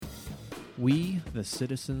We, the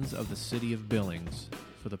citizens of the city of Billings,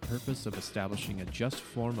 for the purpose of establishing a just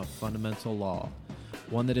form of fundamental law,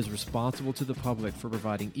 one that is responsible to the public for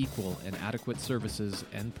providing equal and adequate services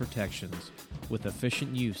and protections with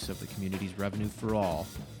efficient use of the community's revenue for all,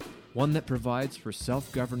 one that provides for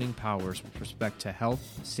self-governing powers with respect to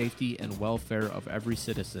health, safety, and welfare of every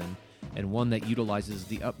citizen, and one that utilizes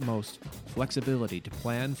the utmost flexibility to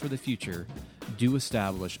plan for the future, do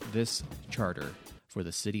establish this charter for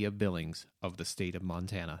the city of Billings of the state of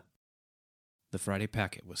Montana. The Friday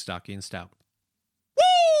Packet with Stocky and Stout.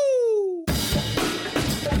 Woo!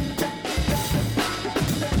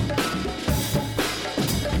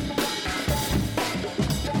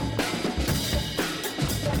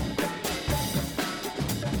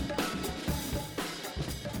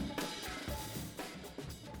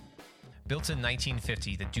 Built in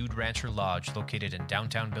 1950, the Dude Rancher Lodge, located in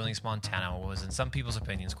downtown Billings, Montana, was in some people's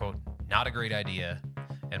opinions, quote, not a great idea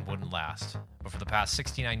and wouldn't last. But for the past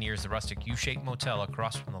 69 years, the rustic U-shaped motel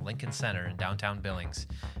across from the Lincoln Center in downtown Billings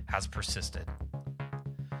has persisted.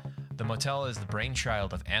 The motel is the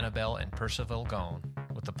brainchild of Annabelle and Percival Gone,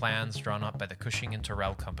 with the plans drawn up by the Cushing and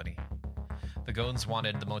Terrell Company. The Gones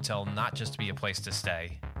wanted the motel not just to be a place to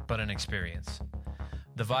stay, but an experience.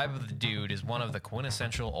 The vibe of the Dude is one of the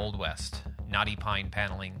quintessential Old West. Knotty pine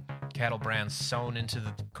paneling, cattle brands sewn into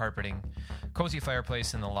the carpeting, cozy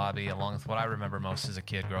fireplace in the lobby, along with what I remember most as a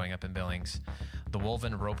kid growing up in Billings, the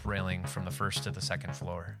woven rope railing from the first to the second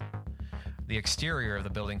floor. The exterior of the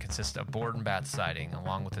building consists of board and bat siding,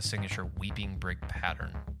 along with the signature weeping brick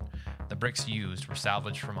pattern. The bricks used were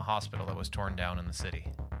salvaged from a hospital that was torn down in the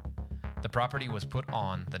city. The property was put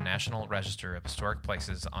on the National Register of Historic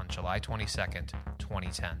Places on July 22,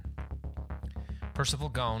 2010. Percival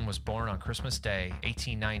Gone was born on Christmas Day,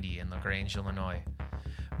 1890, in LaGrange, Illinois.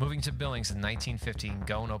 Moving to Billings in 1915,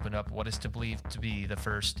 Gone opened up what is believed to be the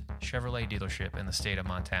first Chevrolet dealership in the state of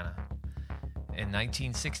Montana. In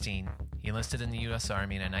 1916, he enlisted in the U.S.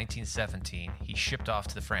 Army, and in 1917, he shipped off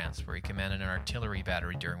to France, where he commanded an artillery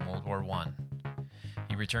battery during World War I.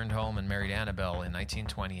 He returned home and married Annabelle in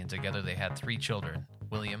 1920, and together they had 3 children,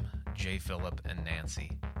 William, J. Philip, and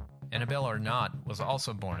Nancy. Annabelle Arnott was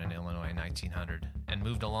also born in Illinois in 1900 and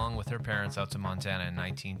moved along with her parents out to Montana in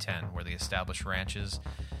 1910, where they established ranches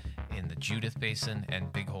in the Judith Basin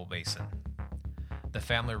and Big Hole Basin. The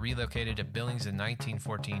family relocated to Billings in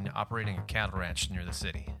 1914, operating a cattle ranch near the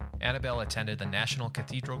city. Annabelle attended the National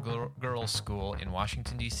Cathedral Girls School in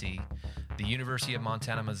Washington, D.C., the University of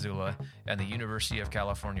Montana, Missoula, and the University of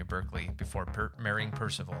California, Berkeley, before marrying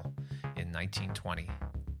Percival in 1920.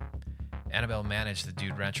 Annabelle managed the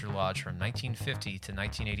Dude Rancher Lodge from 1950 to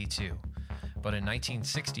 1982, but in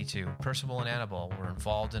 1962, Percival and Annabelle were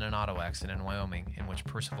involved in an auto accident in Wyoming in which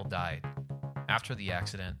Percival died. After the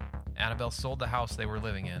accident, Annabelle sold the house they were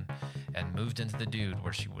living in and moved into the Dude,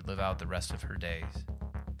 where she would live out the rest of her days.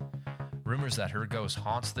 Rumors that her ghost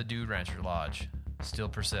haunts the Dude Rancher Lodge still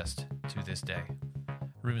persist to this day.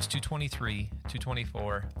 Rooms 223,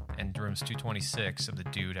 224, and rooms 226 of the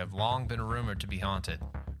Dude have long been rumored to be haunted.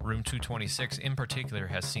 Room 226 in particular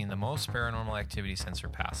has seen the most paranormal activity since her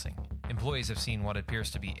passing. Employees have seen what appears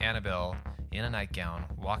to be Annabelle in a nightgown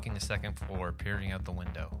walking the second floor, peering out the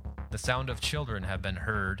window. The sound of children have been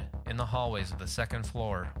heard in the hallways of the second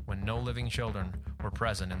floor when no living children were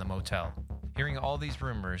present in the motel. Hearing all these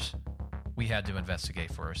rumors, we had to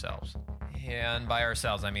investigate for ourselves. And by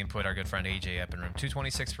ourselves, I mean put our good friend AJ up in room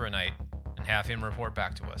 226 for a night and have him report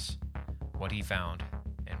back to us what he found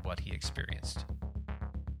and what he experienced.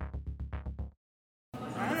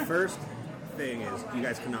 The first thing is, you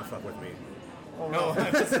guys cannot fuck with me. Oh,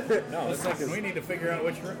 no. We need to figure out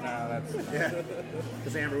which room. No, that's... Yeah.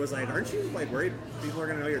 Because Amber was like, aren't you, like, worried people are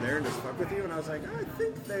going to know you're there and just fuck with you? And I was like, I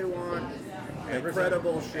think they want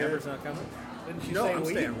incredible shit. Amber's not coming? Didn't she no, say I'm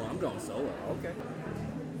we? staying. Well, I'm going solo. Okay.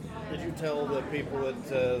 Did you tell the people at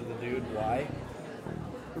the Dude why?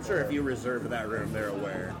 I'm sure if you reserve that room, they're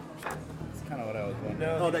aware. That's kind of what I was wondering.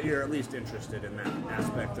 No, that you're at least interested in that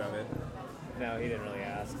aspect of it. No, he didn't really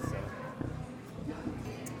ask, so...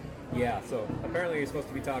 Yeah, so apparently you're supposed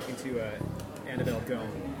to be talking to Annabelle Gone.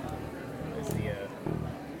 Is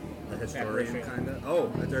the historian, kind of?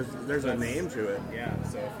 Oh, there's a name to it. Yeah,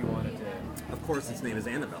 so if you wanted to... Of course its name is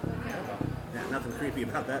Annabelle. Annabelle. Yeah, nothing creepy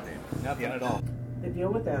about that name. Nothing at all. The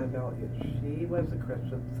deal with Annabelle is she was a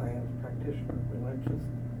Christian Science practitioner. We went to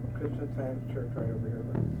Christian Science church right over here,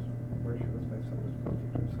 where she was my Sunday school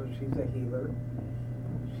teacher. So she's a healer.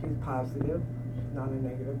 She's positive. She's not a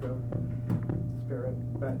negative spirit,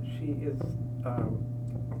 but she is a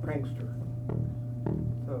prankster.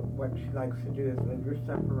 So what she likes to do is move your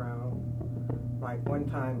stuff around, Like one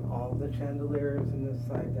time, all the chandeliers in this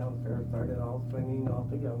side downstairs started all swinging all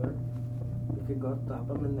together. You could go stop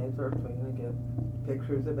them and they start swinging again.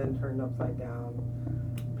 Pictures have been turned upside down.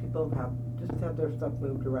 People have just had their stuff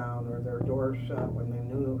moved around or their doors shut when they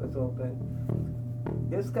knew it was open.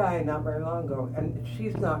 This guy, not very long ago, and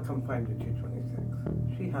she's not confined to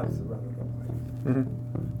 226. She has to run the place.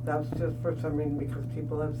 Mm-hmm. That's just for some reason because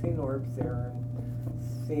people have seen orbs there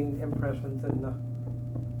and seen impressions in the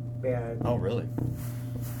bed. Oh, really?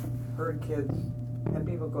 Heard kids and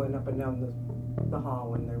people going up and down the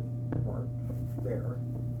hall when they weren't there.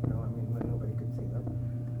 When nobody could see them.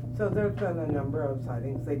 So there's been a number of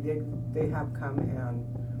sightings. They have come and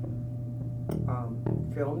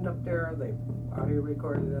filmed up there. They've audio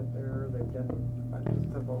recorded up there. They've done a bunch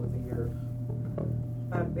of stuff over the years.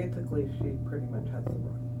 Basically, she pretty much has the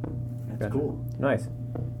run. That's cool. Nice.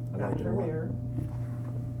 After Mayor.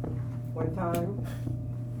 One time,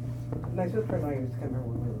 my sister and I used to come here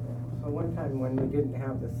when we were there. So one time when we didn't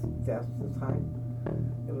have this desk this high,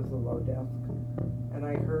 it was a low desk, and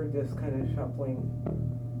I heard this kind of shuffling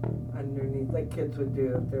underneath, like kids would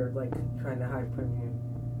do if they're like trying to hide from you.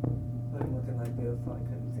 So I'm looking like this, so I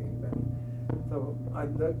couldn't see anybody. So I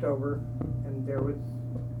looked over, and there was,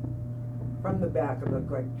 from the back, it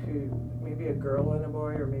looked like maybe a girl and a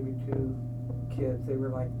boy, or maybe two kids. They were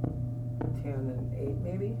like 10 and 8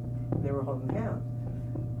 maybe, and they were holding hands.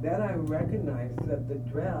 Then I recognized that the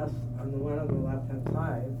dress on the one on the left-hand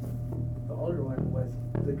side, the older one, was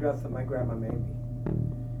the dress that my grandma made me.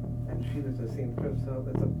 And she was a seamstress, so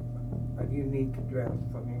it was a unique dress.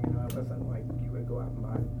 I mean, it wasn't like you would go out and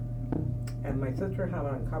buy. And my sister had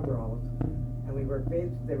on coveralls, and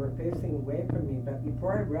they were facing away from me, but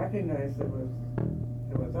before I recognized it was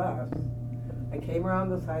us, I came around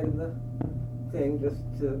the side of the thing just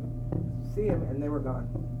to see them, and they were gone.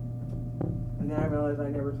 And then I realized I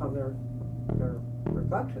never saw their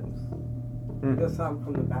reflections. I just saw them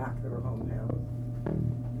from the back. They were hometown.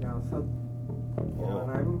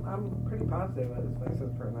 And I'm pretty positive it was my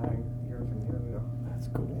sister and I years and years ago. That's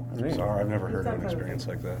cool. Right. Sorry, I've never heard of an experience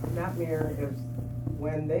like that. That mirror is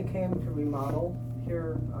when they came to remodel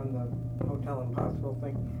here on the Hotel Impossible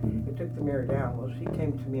thing. They took the mirror down. Well, she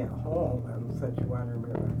came to me at home and said she wanted her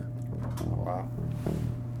mirror back. Oh, wow.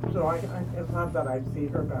 So it's not that I see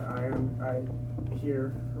her, but I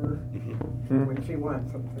hear her when she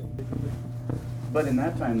wants something. But in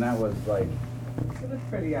that time, that was like, It was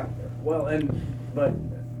pretty out there. well, but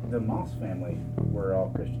the Moss family were all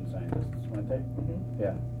Christian Scientists, weren't they? Mm-hmm.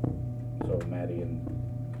 Yeah. So Maddie and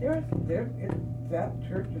That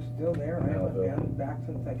church is still there, and I haven't Melville. been back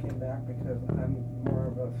since I came back because I'm more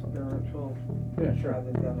of a spiritual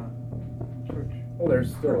rather than a church. well,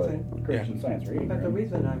 there's still person. a Christian Science reading. But the room.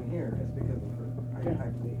 reason I'm here is because of her. I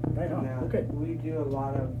believe. Right on. Now, Okay. we do a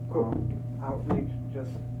lot of outreach,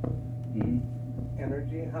 just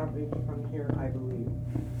energy outreach from here, I believe,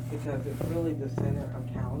 because it's really the center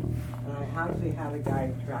of town. And I actually had a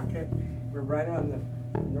guy track it. We're right on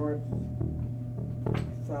the north,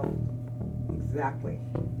 south, exactly.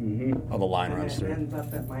 Oh, the line And runs it through. ends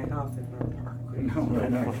up at my house in North Park. No, I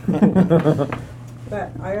know.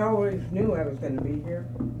 But I always knew I was going to be here.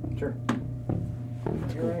 Sure.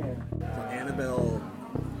 Here I am. Annabelle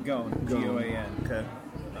Goan, G-O-A-N. Okay.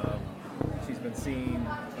 She's been seen,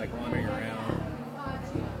 like, wandering around.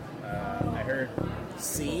 I heard...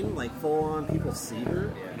 Seen? Like full on people see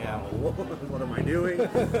her? Yeah. What am I doing?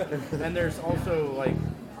 And there's also like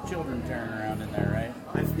children tearing around in there, right?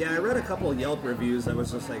 I read a couple of Yelp reviews that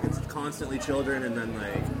was just like it's constantly children and then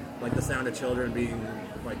like the sound of children being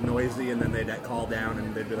like noisy and then they'd call down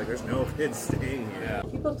and they'd be like, there's no kids staying here.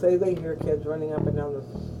 People say they hear kids running up and down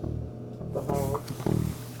the hall.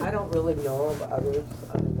 I don't really know of others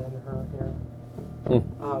other than her here.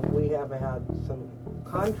 We have had some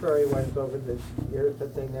contrary ones over the years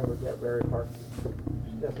that they never get very far.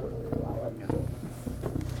 She doesn't really allow it.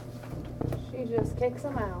 She just kicks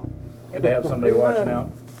them out. Good to have somebody watching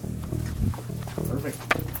out. Perfect.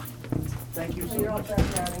 Thank you so You don't much.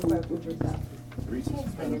 have to have any questions yourself. Reese's.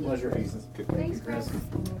 Thanks, Been a pleasure, Reese's. Thanks, Chris.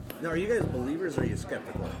 Now, are you guys believers or are you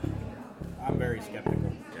skeptical? I'm very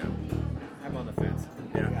skeptical. Yeah. I'm on the fence.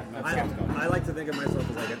 Yeah. I'm skeptical. I like to think of myself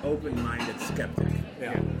as like an open-minded skeptic.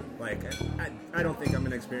 Yeah. Like, I don't think I'm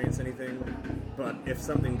going to experience anything, but if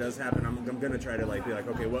something does happen, I'm going to try to like be like,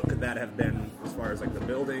 okay, what could that have been as far as like the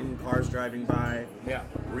building, cars driving by,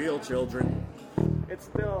 real children. It's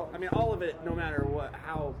still, I mean, all of it, no matter what,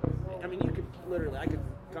 you could literally, I could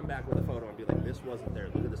come back with a photo and be like, this wasn't there.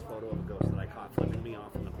 Look at this photo of a ghost that I caught flipping me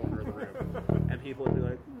off in the corner of the room. And people would be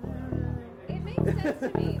like, It makes sense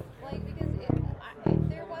to me, like, because if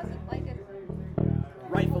there wasn't like a...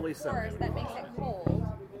 rightfully Hopefully of course, someday. that makes it cold.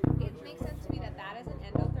 It makes sense to me that that is an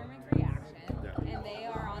endothermic reaction, and they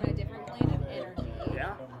are on a different plane of energy.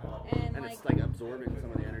 Yeah. And And like, it's like absorbing some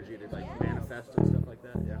of the energy to like manifest and stuff like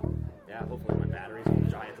that. Yeah. Yeah. Hopefully my batteries will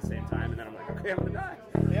die at the same time, and then I'm like, okay, I'm gonna die.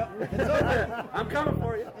 Yep, it's over. I'm coming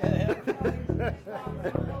for you.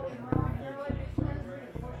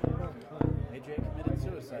 AJ committed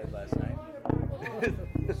suicide last night.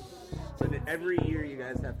 So that every year you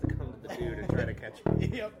guys have to come to the dude and try to catch me.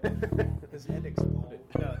 Yep. His head exploded.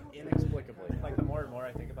 Inexplicably. Like the more and more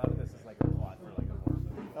I think about it, this is like a plot for like a horror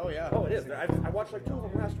movie. Oh, yeah. Oh, it is. I watched like 2 of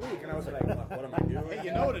them last week, and I was like, what am I doing? Hey,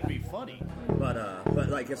 you know it'd be funny. But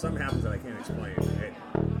like if something happens that I can't explain,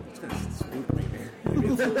 it's gonna spook me, man.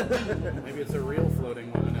 Maybe it's a real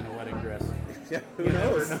floating woman in a wedding dress. Yeah, who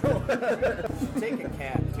knows? Take a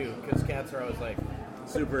cat, too, because cats are always like...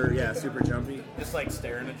 Super jumpy. Just like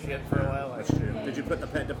staring at shit for a while. Like, That's true. Did you put the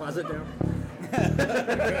pet deposit down?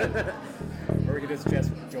 Or we could just dress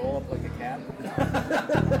Joel up like a cat.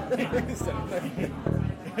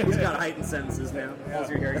 He's got heightened sentences now. All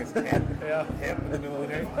you're hearing is cat. Yeah. In the middle of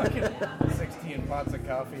the day. 16 pots of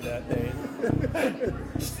coffee that day.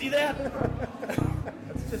 You see that?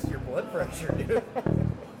 That's just your blood pressure, dude.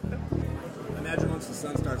 Imagine once the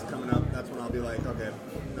sun starts coming up, that's when I'll be like, okay,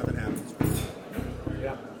 nothing happens.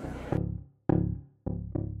 Yeah.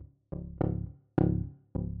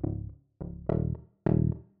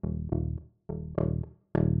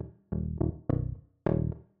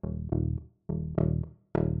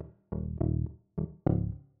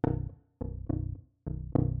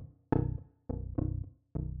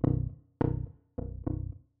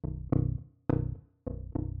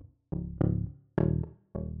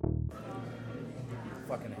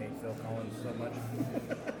 Fucking hate Phil Collins so much.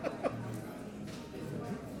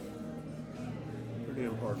 Pretty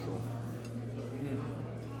impartial.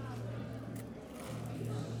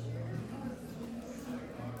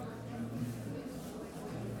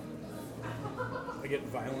 I get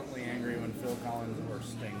violently angry when Phil Collins or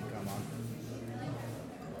Sting come on.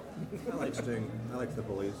 I like Sting. I like the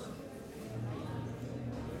Police.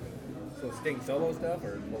 So Sting solo stuff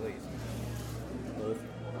or Police? Both.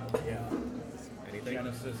 Yeah. Anything?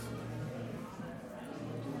 Genesis.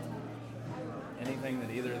 Anything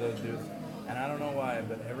that either of those dudes. And I don't know why,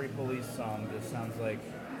 but every Police song just sounds like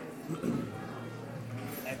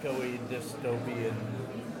echoey, dystopian,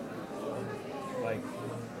 like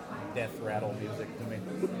death rattle music to me. How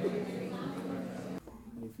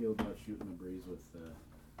do you feel about shooting the breeze with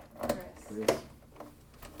Chris. Chris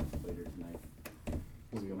later tonight?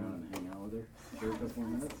 We'll go down and hang out with her for a couple more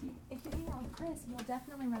minutes. If you hang out with Chris, you'll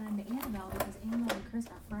definitely run into Annabelle because Annabelle and Chris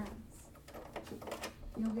are friends.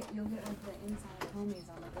 You'll get like the inside homies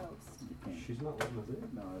on the ghost. You can't. She's not letting us in.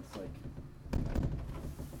 No, it's like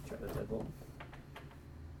Try the deadbolt.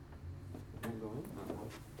 Can't go in.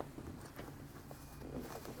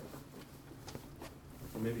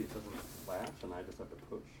 Or maybe it doesn't latch and I just have to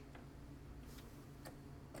push.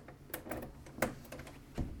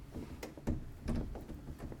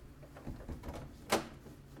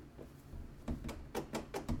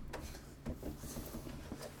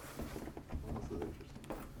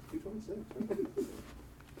 This is interesting. 226, right?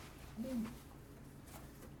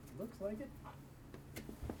 Looks like it.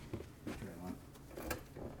 try one.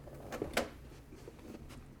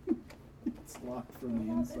 It's locked from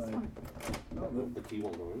the inside. No, The key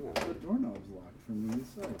won't go in the there. doorknob's locked from the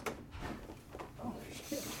inside. Oh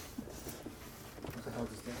shit. What the hell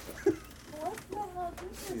is this? What the hell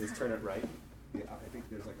is You just turn it right. Yeah, I think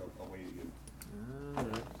there's like a way you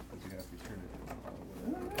Alright. have to turn it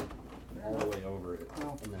all the way over it.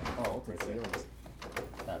 Oh. And then, Oh, okay. ceilings.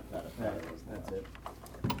 That's it.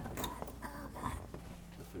 If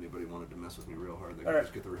anybody wanted to mess with me real hard, they All could right.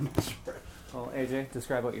 just get the remote for it. Well, AJ,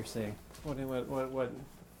 describe what you're seeing.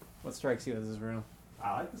 What strikes you as this room?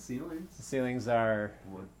 I like the ceilings. The ceilings are.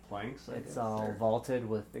 Wood planks. I It's guess. all They're vaulted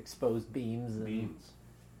with exposed beams. And beams.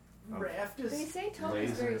 They say taupe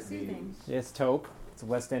is very soothing. Yeah, it's taupe. It's a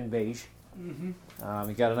West End beige. Mm-hmm.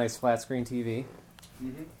 You got a nice flat screen TV.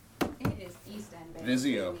 It is East End, baby.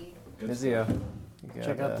 Vizio. Vizio. You got,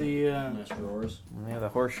 Check out the Nice drawers. the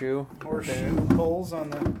horseshoe. horseshoe poles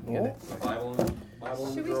on the wall. Bible in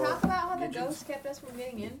Should the we drawer. talk about how the ghost kept us from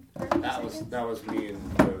getting in? For That was me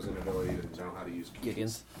and Joe's inability to know how to use keys.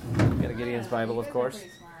 Gideon's. Got a Gideon's Bible, of course.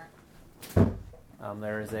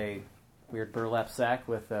 There is a weird burlap sack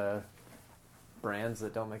with brands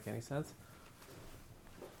that don't make any sense.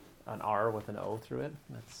 An R with an O through it.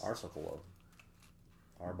 That's Arsicle.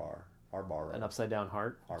 R bar. R bar. an upside down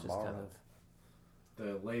heart, which is Arbara. kind of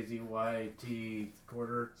The lazy YT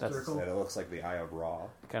quarter That's- circle. And it looks like the Eye of Ra.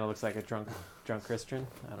 Kind of looks like a drunk Christian.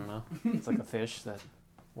 I don't know. It's like a fish that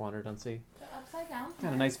wandered unseen. The upside down.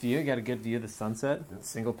 Got a nice view. You got a good view of the sunset.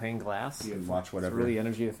 Single pane glass. You can watch It's whatever. really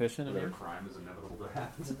energy efficient in Whatever here. crime is inevitable to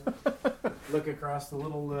happen. Look across the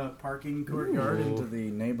little parking courtyard into the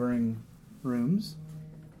neighboring rooms.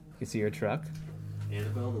 You can see your truck.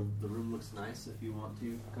 Annabelle, the room looks nice if you want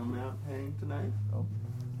to come out hang tonight. Oh,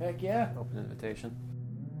 Heck yeah. open invitation.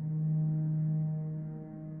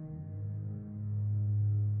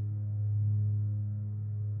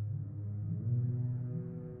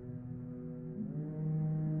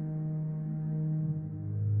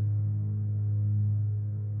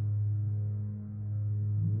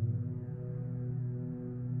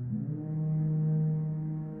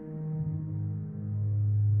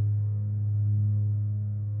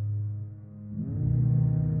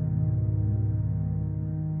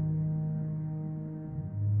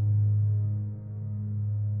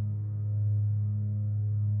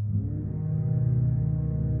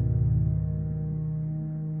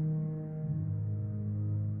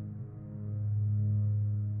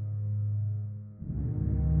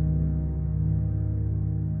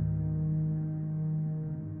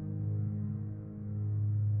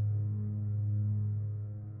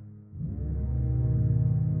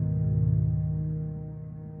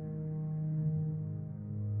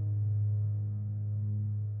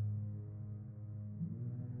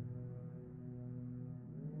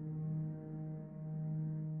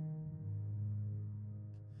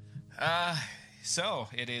 So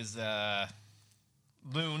it is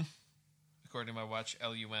Loon, according to my watch,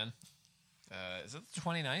 Lun. Is it the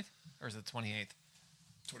 29th or is it the 28th?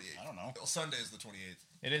 28th. I don't know. Well, Sunday is the 28th.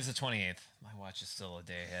 It is the 28th. My watch is still a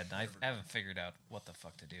day ahead, and I haven't figured out what the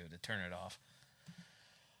fuck to do to turn it off.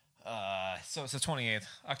 So it's the 28th,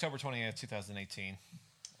 October 28th, 2018.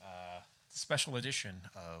 Special edition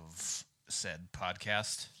of said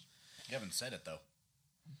podcast. You haven't said it, though.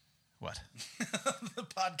 What? The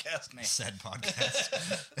podcast name. Said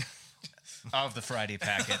podcast. Of the Friday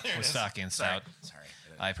packet with Stocky and Stout. Sorry.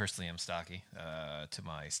 I personally am Stocky. To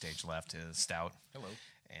my stage left is Stout. Hello.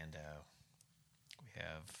 And we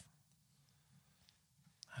have,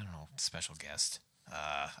 I don't know, special guest.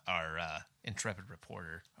 Our intrepid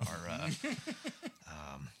reporter.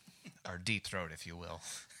 Our deep throat, if you will.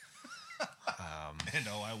 And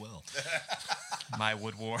oh, I will. My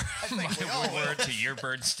woodward. My woodward to your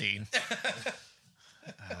Bernstein.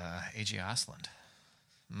 A.G. Osland.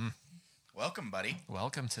 Welcome, buddy.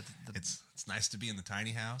 Welcome to the It's nice to be in the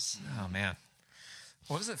tiny house. Oh, man.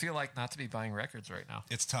 What does it feel like not to be buying records right now?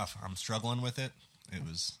 It's tough. I'm struggling with it.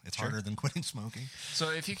 It's Sure. harder than quitting smoking.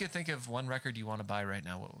 So if you could think of one record you want to buy right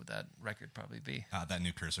now, what would that record probably be? That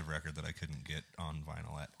new Cursive record that I couldn't get on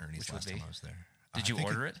vinyl at Ernie's Which would last be? time I was there. Did I you think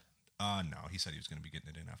order it? No, he said he was going to be getting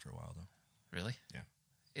it in after a while, though. Really? Yeah.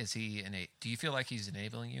 Is he do you feel like he's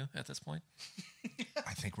enabling you at this point?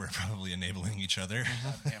 I think we're probably enabling each other.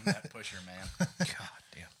 God damn that pusher, man. God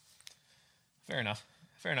damn. Fair enough.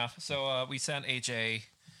 Fair enough. So we sent AJ,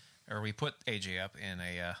 or we put AJ up in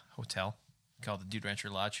a hotel called the Dude Rancher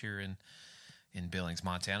Lodge here in Billings,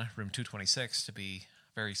 Montana, room 226 to be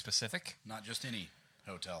very specific. Not just any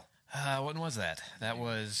hotel. When was that? That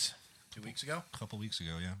was 2 weeks ago? A couple weeks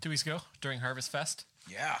ago, yeah. 2 weeks ago during Harvest Fest.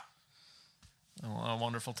 Yeah. A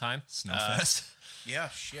wonderful time. Snowfest. Yeah,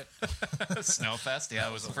 shit. Snowfest. Yeah, That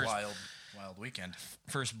it was the a first wild weekend.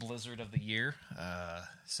 first blizzard of the year.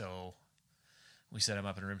 So we set him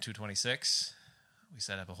up in room 226. We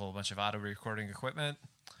set up a whole bunch of auto recording equipment.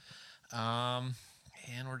 And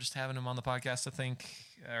we're just having him on the podcast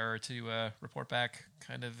to report back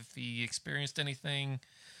kind of if he experienced anything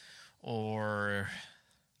or,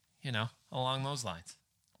 along those lines.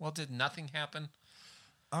 Well, did nothing happen?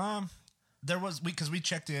 There was, because we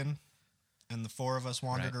checked in, and the four of us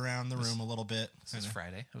wandered Right. around the room a little bit. This is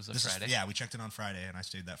Friday. It was a This is- Friday. yeah, we checked in on Friday, and I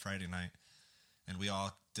stayed that Friday night. And we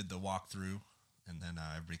all did the walkthrough, and then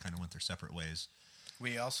everybody kind of went their separate ways.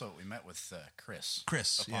 We met with Chris.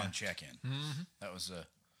 Chris, upon yeah. check-in. Mm-hmm. That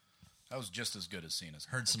was just as good as seeing us.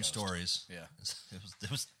 Heard some stories. Yeah, it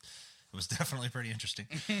was definitely pretty interesting.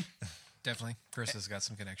 Definitely. Chris has got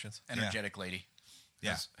some connections. Energetic lady.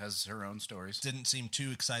 Yeah. Has her own stories. Didn't seem too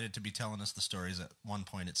excited to be telling us the stories. At one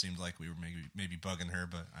point, it seemed like we were maybe bugging her,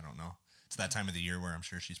 but I don't know. It's that time of the year where I'm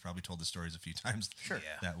sure she's probably told the stories a few times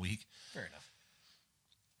that week. Fair enough.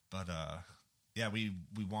 But yeah, we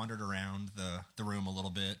wandered around the room a little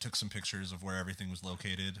bit, took some pictures of where everything was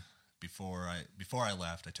located. Before I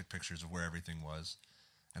left, I took pictures of where everything was.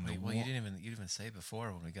 And Wait, well, you didn't even say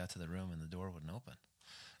before when we got to the room and the door wouldn't open.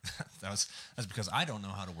 That's because I don't know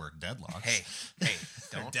how to work deadlocks. Hey,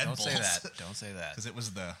 don't say that. Don't say that. Because it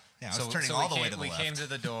was I was turning all the way to the left. We came to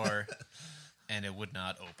the door, and it would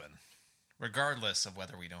not open, regardless of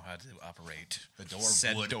whether we know how to operate the door.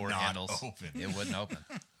 Handles. Open. It wouldn't open,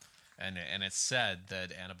 and it's said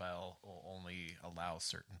that Annabelle will only allow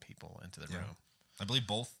certain people into the room. I believe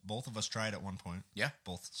both of us tried at one point. Yeah,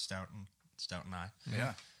 both Stout and I.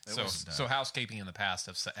 Yeah. So housekeeping in the past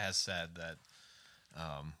has said that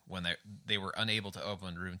when they were unable to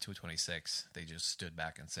open room 226, they just stood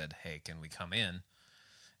back and said, "Hey, can we come in?"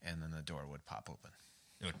 And then the door would pop open.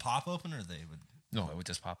 It would pop open, or they would? No, it would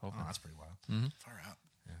just pop open. Oh, that's pretty wild. Mm-hmm. Far out.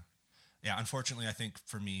 Yeah. Unfortunately, I think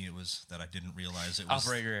for me it was that I didn't realize it was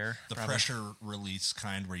operator error. The pressure release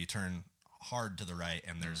kind where you turn hard to the right,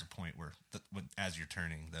 and there's a point where as you're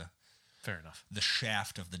turning fair enough, the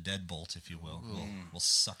shaft of the deadbolt, if you will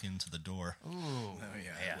suck into the door. Ooh,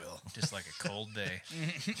 yeah, it will. Just like a cold day.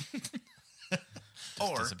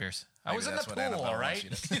 Or disappears. I was in the pool, all right.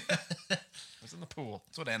 I was in the pool.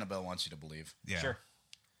 That's what Annabelle wants you to believe. Yeah, sure.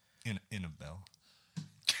 Annabelle.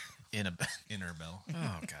 Inner bell.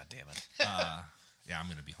 Oh, god damn it. Yeah, I'm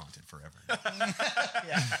gonna be haunted forever.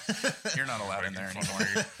 You're not allowed in there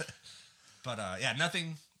anymore. But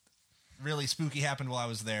nothing really spooky happened while I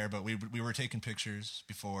was there. But we were taking pictures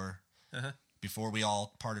before we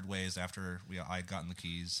all parted ways. After I had gotten the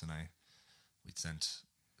keys, and we'd sent.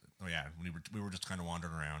 Oh yeah, we were just kind of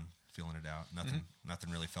wandering around, feeling it out.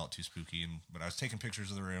 Nothing really felt too spooky. But I was taking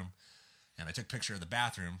pictures of the room, and I took a picture of the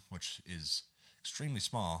bathroom, which is extremely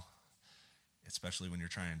small, especially when you're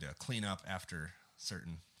trying to clean up after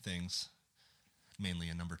certain things, mainly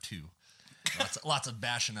a number 2. Lots of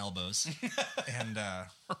bashing elbows, and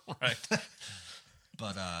right.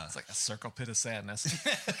 But it's like a circle pit of sadness.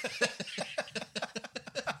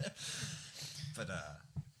 But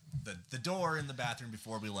the door in the bathroom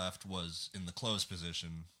before we left was in the closed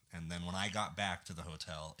position, and then when I got back to the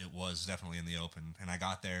hotel, it was definitely in the open. And I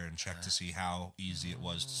got there and checked to see how easy it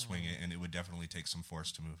was to swing it, and it would definitely take some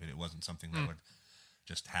force to move it. It wasn't something that would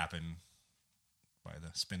just happen by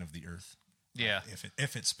the spin of the earth. Yeah,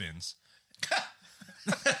 if it spins.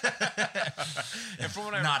 Not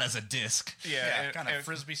as a disc. Yeah, kind of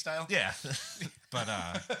frisbee style. Yeah, but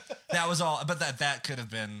that was all. But that could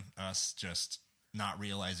have been us just not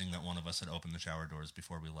realizing that one of us had opened the shower doors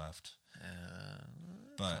before we left.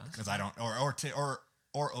 But because I don't,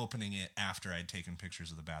 or opening it after I'd taken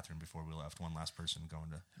pictures of the bathroom before we left. One last person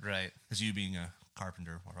going to right. Because you being a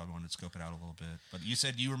carpenter, I probably wanted to scope it out a little bit. But you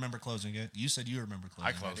said you remember closing it. You said you remember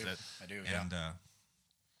closing it. I closed it. I do. And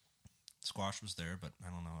Squash was there, but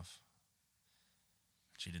I don't know if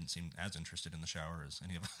she didn't seem as interested in the shower as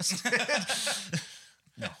any of us did.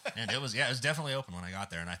 No, and it was definitely open when I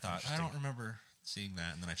got there, and I thought I don't remember seeing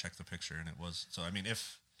that, and then I checked the picture, and it was. So I mean,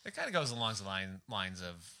 if it kind of goes along the lines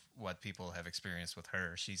of what people have experienced with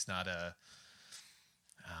her, she's not a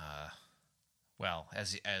well,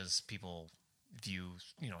 as people view,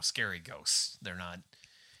 scary ghosts. They're not,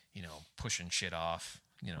 pushing shit off.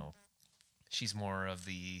 She's more of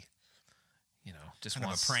the, just kind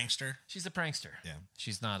of a prankster. She's a prankster. Yeah.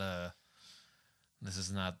 She's not this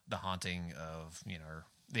is not the haunting of,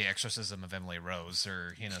 the exorcism of Emily Rose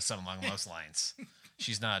or, something along those lines.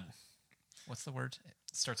 She's not, what's the word?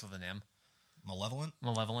 It starts with an M. Malevolent?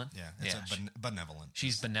 Malevolent? Yeah. It's benevolent.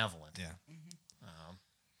 She's benevolent. Yeah.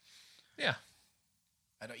 Yeah.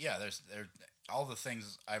 I don't. Yeah. There's all the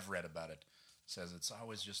things I've read about it says it's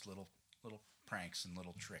always just little pranks and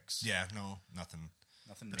little tricks. Yeah. No, nothing.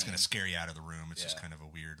 That's going to scare you out of the room. It's just kind of a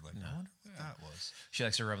weird, I wonder what that was. She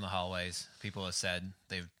likes to roam the hallways. People have said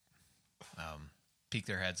they've peeked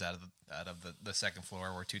their heads out of the second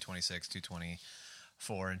floor where 226,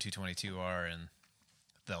 224, and 222 are, and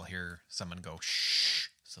they'll hear someone go shh.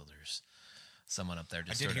 So there's someone up there.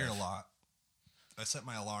 Just I did hear it a lot. I set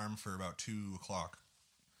my alarm for about 2 o'clock.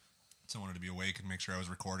 So I wanted to be awake and make sure I was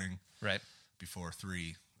recording right before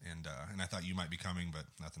 3. And I thought you might be coming, but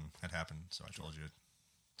nothing had happened. So I told you to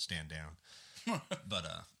stand down. But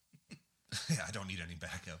yeah, I don't need any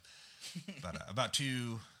backup. But about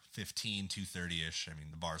 2:15, 2:30ish. I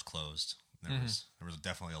mean, the bar's closed. There was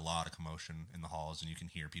definitely a lot of commotion in the halls, and you can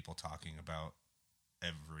hear people talking about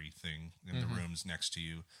everything in the rooms next to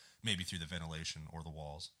you, maybe through the ventilation or the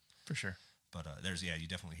walls. For sure. But you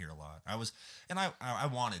definitely hear a lot. I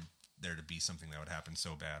wanted there to be something that would happen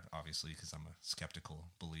so bad, obviously, because I'm a skeptical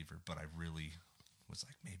believer, but I really was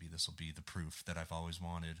like, maybe this will be the proof that I've always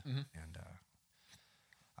wanted. And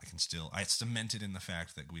I cemented in the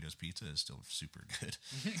fact that Guido's Pizza is still super good.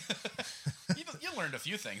 You learned a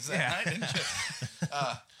few things that night, didn't you?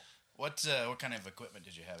 What kind of equipment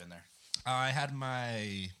did you have in there?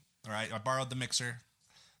 I borrowed the mixer,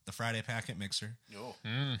 the Friday Packet mixer. Oh.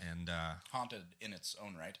 And haunted in its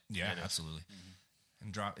own right. Yeah, absolutely.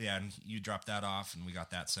 Mm-hmm. And you dropped that off, and we got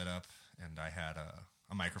that set up, and I had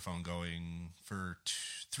a microphone going for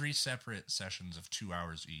 3 separate sessions of 2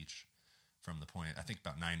 hours each. From the point, I think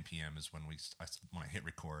about 9 p.m. is when I hit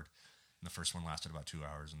record, and the first one lasted about 2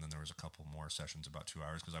 hours, and then there was a couple more sessions about 2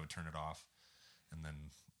 hours because I would turn it off, and then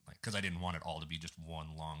because I didn't want it all to be just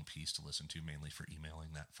one long piece to listen to, mainly for emailing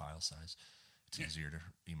that file size. It's easier to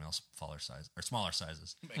email smaller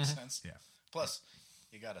sizes. Makes sense. Yeah. Plus,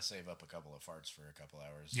 you got to save up a couple of farts for a couple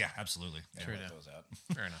hours. Yeah, absolutely. True. Those out.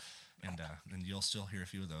 Fair enough. And you'll still hear a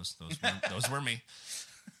few of those. Those were me.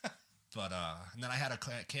 But and then I had a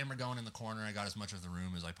camera going in the corner. I got as much of the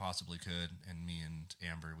room as I possibly could, and me and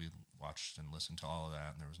Amber, we watched and listened to all of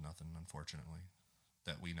that, and there was nothing, unfortunately,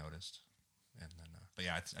 that we noticed. And then, but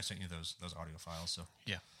yeah, I sent you those audio files. So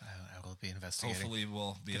yeah, I will be investigating. Hopefully,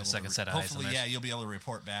 we'll be able a second to set of eyes. Hopefully, you'll be able to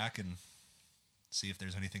report back and see if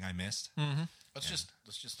there's anything I missed. Mm-hmm. Let's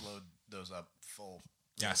just load those up full.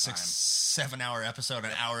 Yeah, 7 hour episode,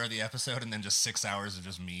 an hour of the episode, and then just 6 hours of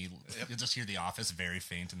just me. Yep. You'll just hear The Office very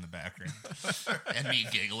faint in the background, and me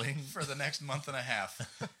giggling for the next month and a half.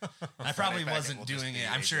 I probably wasn't doing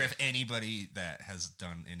it. I'm sure if anybody that has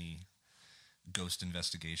done any ghost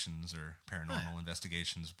investigations or paranormal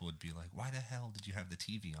investigations would be like, "Why the hell did you have the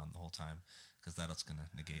TV on the whole time?" Because that's going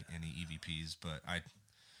to negate any EVPs. But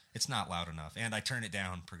it's not loud enough, and I turn it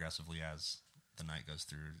down progressively as the night goes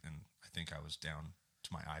through, and I think I was down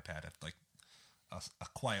to my iPad at like a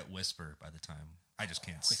quiet whisper by the time. I just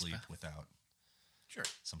can't sleep without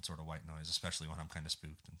some sort of white noise, especially when I'm kind of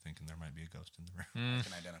spooked and thinking there might be a ghost in the room. I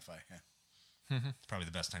can identify. Yeah. It's probably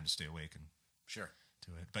the best time to stay awake and do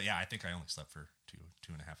it. But yeah, I think I only slept for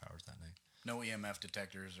 2.5 hours that night. No EMF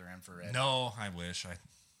detectors or infrared. No, I wish I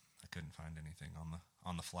couldn't find anything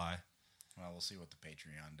on the fly. Well, we'll see what the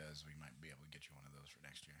Patreon does. We might be able to get you one of those for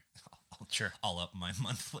next year. I'll up my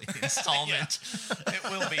monthly installment. It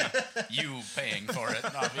will be you paying for it,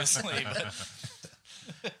 obviously.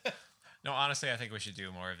 But. No, honestly, I think we should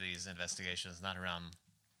do more of these investigations, not around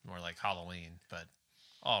more like Halloween, but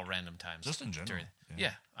all random times. Just in general.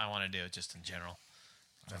 Yeah, I want to do it just in general.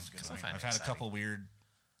 I've had a couple weird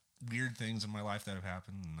things in my life that have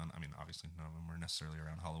happened. And obviously none of them were necessarily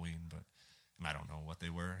around Halloween, but I don't know what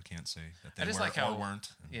they were. I can't say that they were or weren't.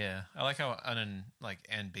 Yeah, I like how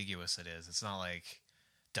ambiguous it is. It's not like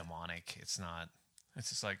demonic. It's not. It's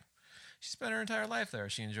just like she spent her entire life there.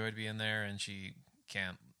 She enjoyed being there, and she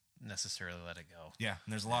can't necessarily let it go. Yeah,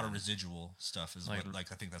 and there's a lot of residual stuff. I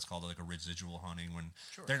think that's called like a residual haunting when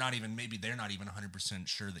they're not even 100%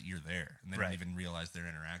 sure that you're there, and they don't even realize they're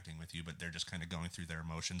interacting with you, but they're just kind of going through their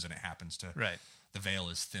emotions, and it happens to the veil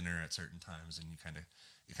is thinner at certain times, and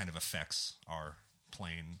it kind of affects our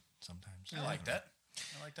plane sometimes. I like that.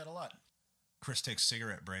 I like that a lot. Chris takes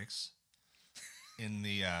cigarette breaks in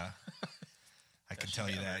the. I can tell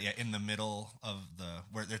you that. Yeah, in the middle of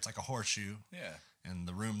where there's like a horseshoe. Yeah. And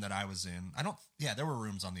the room that I was in, there were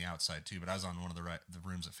rooms on the outside too, but I was on one of the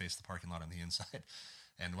rooms that faced the parking lot on the inside.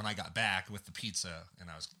 And when I got back with the pizza and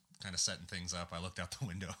I was kind of setting things up, I looked out the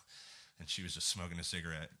window and she was just smoking a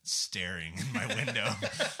cigarette, staring in my window.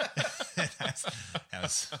 that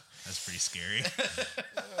was pretty scary.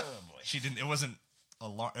 Oh boy. She didn't. It wasn't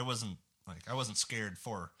like I wasn't scared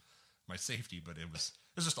for my safety, but it was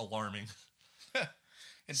just alarming.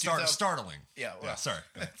 Startling. Yeah, well, sorry.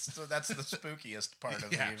 So that's the spookiest part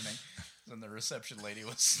of the evening. When the reception lady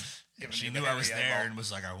was giving she knew I was there and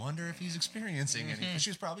was like, I wonder if he's experiencing anything. She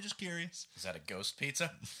was probably just curious. Is that a ghost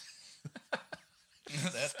pizza?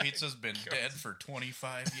 That pizza's been dead for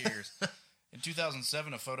 25 years. In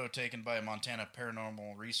 2007, a photo taken by a Montana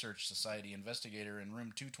Paranormal Research Society investigator in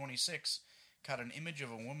room 226 caught an image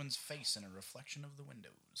of a woman's face in a reflection of the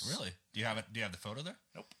windows. Really? Do you have it? Do you have the photo there?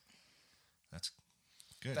 Nope. That's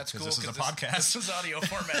good. That's cool. This is a podcast. This is audio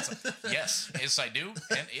format. Yes, I do,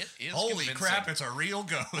 and it is. Holy convincing. crap! It's a real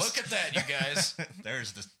ghost. Look at that, you guys.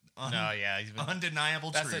 There's this. Undeniable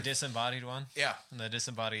undeniable truth. That's the disembodied one. Yeah, and the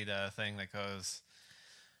disembodied thing that goes.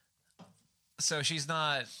 So she's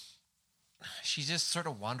not. She just sort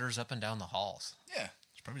of wanders up and down the halls. Yeah,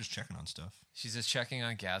 she's probably just checking on stuff. She's just checking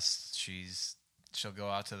on guests. She'll go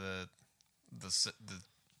out to the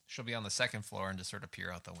she'll be on the second floor and just sort of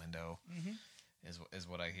peer out the window. Mm-hmm. Is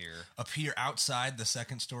what I hear. Appear outside the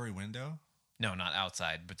second story window? No, not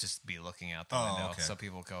outside, but just be looking out the window. Okay. So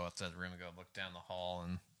people go outside the room and go look down the hall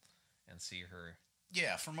and see her.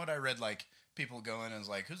 Yeah, from what I read, like people go in and is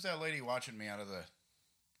like, "Who's that lady watching me out of the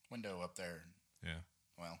window up there?" Yeah.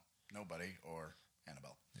 Well, nobody or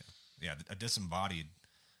Annabelle. Yeah. A disembodied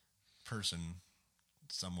person,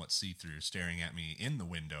 somewhat see-through, staring at me in the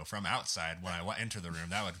window from outside when I enter the room,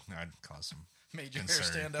 that'd cause some Made your concern.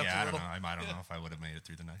 hair stand up Yeah, a little. I don't know if I would have made it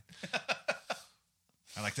through the night.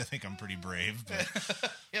 I like to think I'm pretty brave, but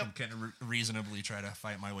I can reasonably try to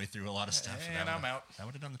fight my way through a lot of stuff. And I'm out. That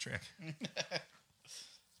would have done the trick.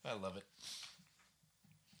 I love it.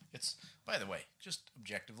 It's, by the way, just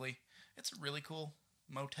objectively, it's a really cool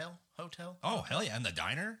hotel. Oh, hell yeah. And the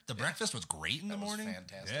diner? The breakfast was great in the morning. Was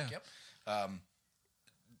fantastic, Yeah. Yep.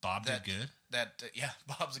 Bob did good. Yeah,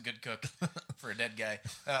 Bob's a good cook for a dead guy.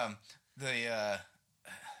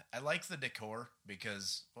 I like the decor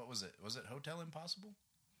because, what was it? Was it Hotel Impossible?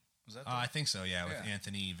 Was that? I think so, yeah, with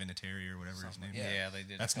Anthony Vinatieri or whatever his name is. Yeah, they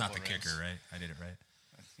did. That's not the kicker, right? I did it right.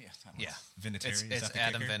 Yeah, Vinatieri. It's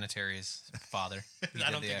Adam Vinatieri's father.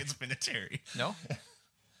 I don't think it's Vinatieri. No,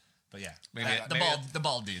 but yeah, maybe the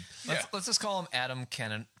bald dude. Let's just call him Adam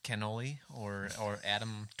Cannoli or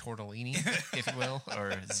Adam Tortellini, if you will,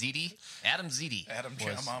 or Ziti. Adam Ziti. Adam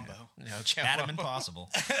Chamambo. Adam Impossible.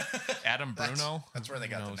 Adam Bruno. That's where they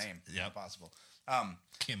got the name. Yep. Impossible.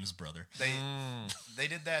 Kim's brother. They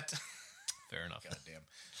did that. Fair enough. Goddamn.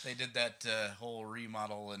 They did that whole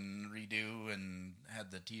remodel and redo and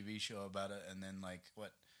had the TV show about it. And then, like,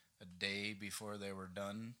 a day before they were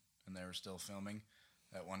done and they were still filming,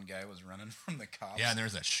 that one guy was running from the cops. Yeah, and there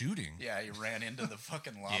was that shooting. Yeah, he ran into the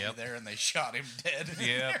fucking lobby there and they shot him dead.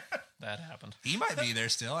 Yeah, that happened. He might be there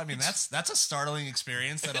still. I mean, that's a startling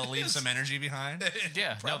experience that'll leave some energy behind.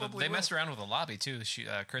 Yeah, they messed around with the lobby too.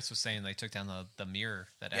 Chris was saying they took down the mirror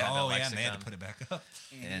that and they had to put it back up.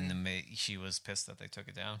 And she was pissed that they took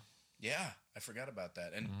it down. Yeah, I forgot about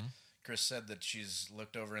that. And Chris said that she's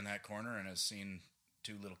looked over in that corner and has seen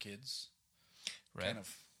two little kids kind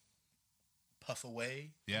of puff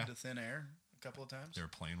away into thin air a couple of times. They were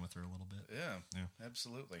playing with her a little bit. Yeah,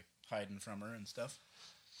 absolutely. Hiding from her and stuff.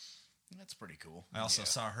 That's pretty cool. I also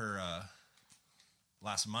saw her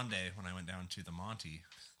last Monday when I went down to the Monty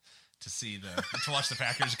to watch the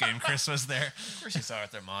Packers game. Chris was there. Of course you saw her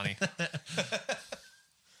at their Monty.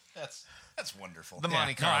 That's wonderful. The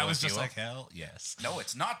Monte Carlo. No, I was just like, hell yes. No,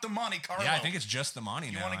 it's not the Monte Carlo. Yeah, I think it's just the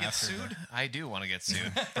Monty now. You want to get sued? I do want to get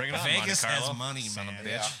sued. Bring it on, Vegas Monte Carlo. has money, Son man. of a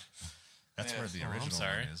bitch. That's where the original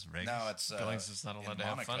one is. Vegas. No, it's Billings is not allowed to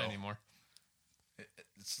have fun anymore.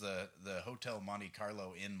 It's the Hotel Monte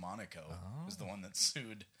Carlo in Monaco is the one that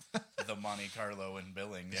sued the Monte Carlo in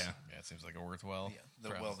Billings. Yeah, it seems like a worthwhile. Yeah.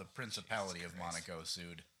 The Principality of Monaco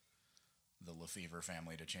sued the Lefevre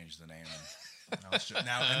family to change the name.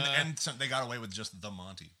 And they got away with just the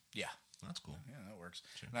Monty. Yeah. That's cool. Yeah, that works.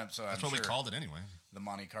 Sure. That's what we called it anyway. The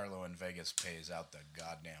Monte Carlo in Vegas pays out the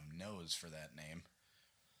goddamn nose for that name.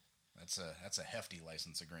 That's a hefty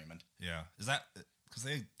license agreement. Yeah. Is that because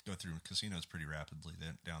they go through casinos pretty rapidly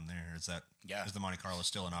down there? Is the Monte Carlo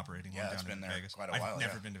still an operating one down it's been in there Vegas? quite a while. I've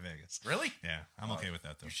never been to Vegas. Really? Yeah, I'm okay with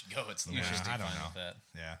that though. You should go. It's the You should worst. stay I don't fine know.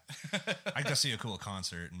 with that. Yeah, I'd go see a cool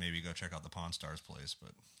concert and maybe go check out the Pawn Stars place.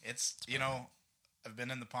 But it's I've been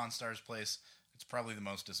in the Pawn Stars place. It's probably the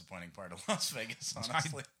most disappointing part of Las Vegas.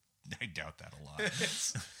 Honestly, I doubt that a lot.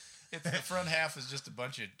 it's the front half is just a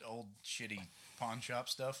bunch of old shitty pawn shop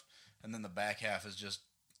stuff, and then the back half is just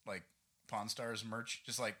like Pawn Stars merch,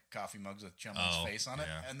 just like coffee mugs with Chumley's face on it.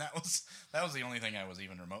 Yeah. And that was the only thing I was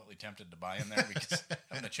even remotely tempted to buy in there because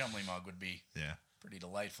having a Chumley mug would be pretty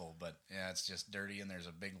delightful. But yeah, it's just dirty, and there's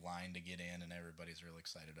a big line to get in, and everybody's real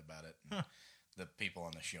excited about it. And the people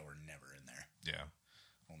on the show are never in there. Yeah.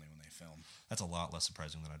 Only when they film. That's a lot less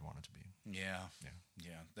surprising than I'd want it to be. Yeah.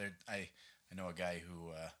 I know a guy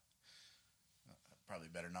who probably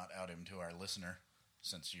better not out him to our listener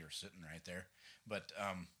since you're sitting right there. But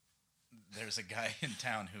there's a guy in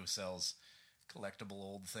town who sells collectible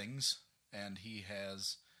old things, and he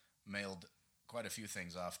has mailed quite a few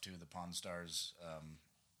things off to the Pawn Stars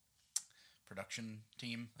production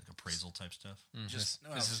team. Like appraisal type stuff? Is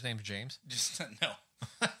his name James? Just no.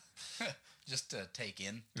 Just to take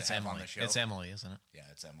in to It's have Emily. on the show. It's Emily, isn't it? Yeah,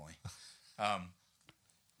 it's Emily.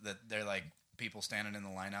 That they're like people standing in the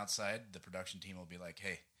line outside. The production team will be like,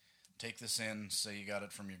 "Hey, take this in. Say you got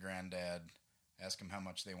it from your granddad. Ask them how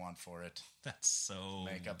much they want for it. That's so...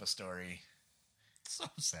 Make up a story." So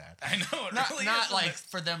sad. I know. It not really not is, like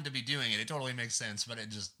for them to be doing it. It totally makes sense, but it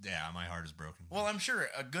just my heart is broken. Well, I'm sure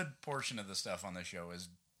a good portion of the stuff on the show is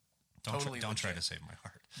don't try to save my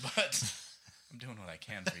heart. But I'm doing what I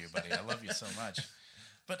can for you, buddy. I love you so much.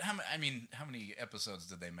 But how many episodes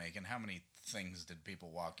did they make, and how many things did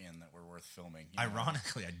people walk in that were worth filming?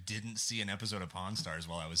 Ironically, I didn't see an episode of Pawn Stars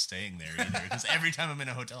while I was staying there either, because every time I'm in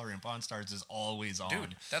a hotel room, Pawn Stars is always on.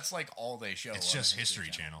 Dude, that's like all they show. It's just History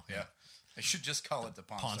Channel. Yeah. They should just call it the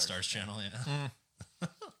Pawn Stars channel. Yeah.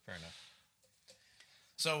 Fair enough.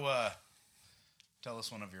 So, tell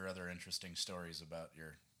us one of your other interesting stories about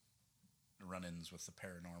your run-ins with the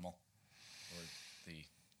paranormal or the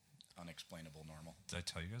unexplainable normal. Did I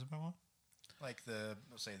tell you guys about one? Like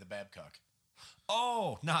let's say the Babcock.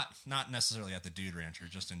 Oh, not necessarily at the Dude Rancher,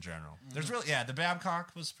 just in general. There's the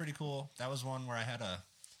Babcock was pretty cool. That was one where I had a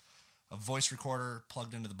voice recorder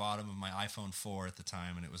plugged into the bottom of my iPhone 4 at the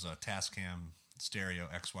time, and it was a Tascam stereo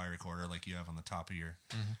XY recorder like you have on the top of your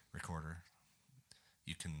recorder.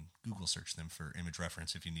 You can Google search them for image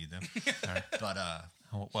reference if you need them. All right.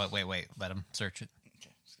 But wait, let them search it. Okay,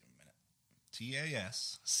 just give me a minute.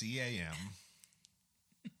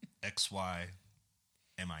 TASCAM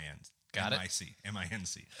XYMIN. Got it.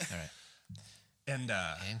 MINC. All right. And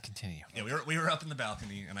continue. Yeah, we were up in the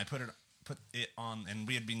balcony, and I put it on, and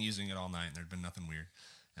we had been using it all night, and there'd been nothing weird.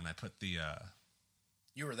 And I put the.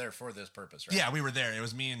 You were there for this purpose, right? Yeah, we were there. It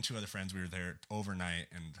was me and two other friends. We were there overnight,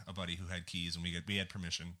 and a buddy who had keys, and we had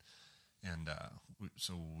permission. And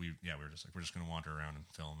we were just like, we're just going to wander around and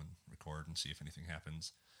film and record and see if anything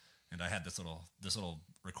happens. And I had this little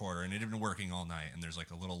recorder, and it had been working all night. And there's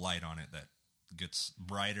like a little light on it that gets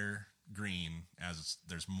brighter green as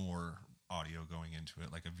there's more audio going into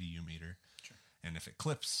it, like a VU meter. Sure. And if it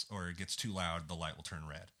clips or it gets too loud, the light will turn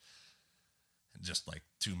red. Just like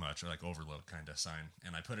too much, or like overload kind of sign.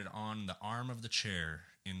 And I put it on the arm of the chair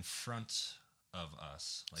in front of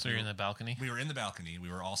us. Like so you're in the balcony? We were in the balcony. We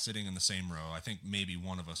were all sitting in the same row. I think maybe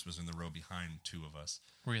one of us was in the row behind two of us.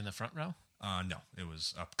 Were you in the front row? No, it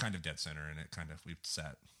was up kind of dead center, and we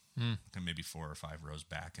sat maybe 4 or 5 rows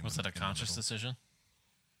back. Was that a conscious decision?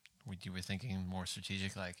 You were thinking more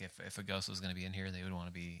strategic, like if a ghost was going to be in here, they would want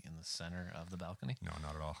to be in the center of the balcony? No,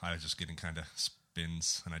 not at all. I was just getting kind of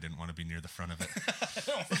spins, and I didn't want to be near the front of it.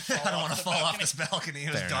 I don't want to fall off this balcony.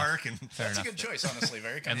 It was dark. And that's a good choice, honestly.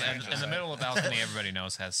 Very and in the middle of the balcony, everybody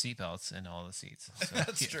knows has seatbelts in all the seats. So.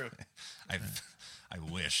 That's true. I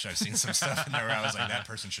wish. I've seen some stuff in there where I was like, that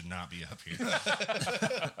person should not be up here.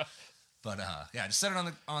 But I just set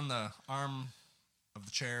it on the arm of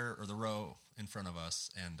the chair or the row in front of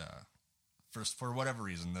us, and first, for whatever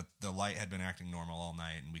reason, the light had been acting normal all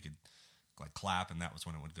night, and we could like clap, and that was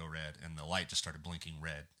when it would go red, and the light just started blinking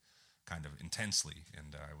red kind of intensely,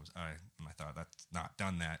 and I thought, that's not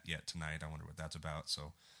done that yet tonight. I wonder what that's about.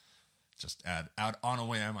 So just out on a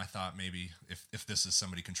whim, I thought maybe if this is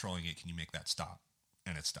somebody controlling it, can you make that stop?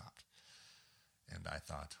 And it stopped. And I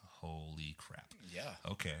thought, holy crap. Yeah.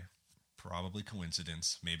 Okay. Probably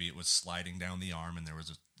coincidence. Maybe it was sliding down the arm, and there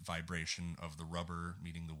was a vibration of the rubber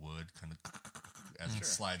meeting the wood, kind of as it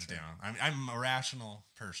slides down. I'm a rational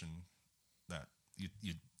person. That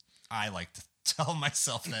I like to tell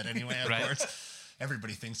myself that anyway. Of course,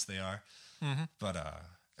 everybody thinks they are. Mm-hmm. But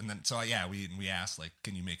and then we asked, like,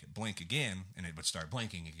 can you make it blink again? And it would start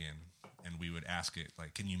blinking again. And we would ask it,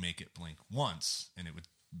 like, can you make it blink once? And it would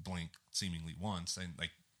blink seemingly once. And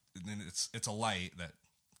like, and then it's a light that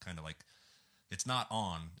kind of like, it's not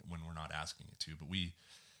on when we're not asking it to. But we,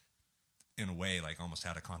 in a way, like almost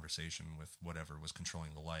had a conversation with whatever was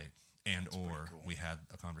controlling the light. And that's or cool. We had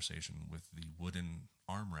a conversation with the wooden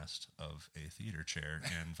armrest of a theater chair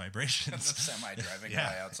and vibrations. Semi driving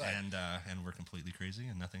by outside. And we're completely crazy,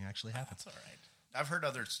 and nothing actually happens. That's all right. I've heard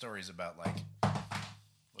other stories about like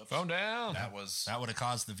phone down. That would have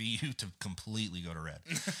caused the VU to completely go to red.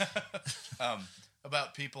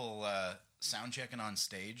 About people sound checking on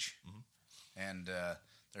stage, and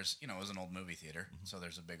there's it was an old movie theater, so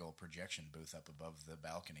there's a big old projection booth up above the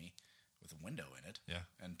balcony with a window in it. Yeah.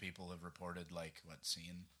 And people have reported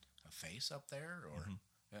seeing a face up there, or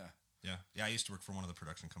yeah. I used to work for one of the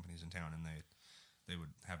production companies in town, and they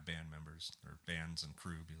would have band members or bands and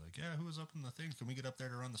crew be like, yeah, who was up in the thing? Can we get up there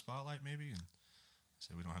to run the spotlight maybe? And I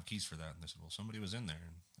said, we don't have keys for that. And they said, well, somebody was in there,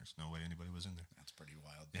 and there's no way anybody was in there. That's pretty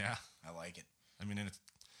wild. Yeah. I like it. I mean, and it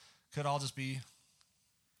could all just be...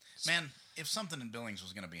 Man, if something in Billings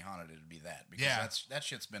was going to be haunted, it would be that. Because that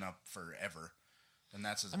shit's been up forever. And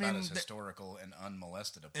that's about as historical and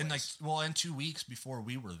unmolested a place. And and 2 weeks before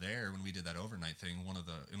we were there, when we did that overnight thing, in one of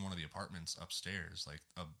the apartments upstairs, like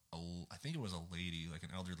I think it was a lady, like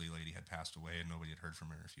an elderly lady, had passed away, and nobody had heard from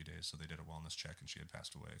her in a few days. So they did a wellness check, and she had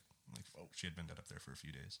passed away. Like she had been dead up there for a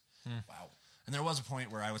few days. Wow. And there was a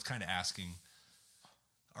point where I was kind of asking,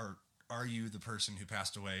 "Are you the person who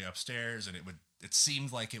passed away upstairs?" And it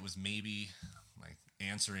seemed like it was maybe like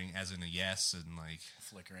answering as in a yes, and like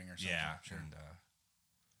flickering or something. Yeah, sure.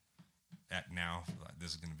 and now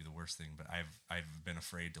this is going to be the worst thing, but I've been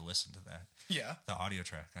afraid to listen to that. Yeah, the audio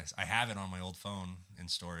track. I have it on my old phone in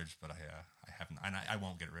storage, but I haven't, and I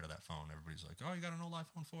won't get rid of that phone. Everybody's like, "Oh, you got an old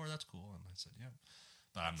iPhone 4? That's cool." And I said, "Yeah."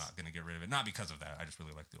 but I'm not going to get rid of it. Not because of that. I just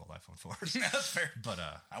really like the old iPhone 4s. That's fair. But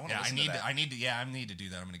I need to do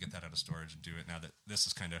that. I'm going to get that out of storage and do it now that this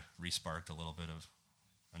has kind of re-sparked a little bit of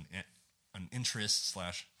an interest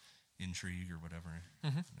 / intrigue or whatever.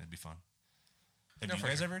 It'd be fun. Have you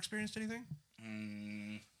guys ever experienced anything?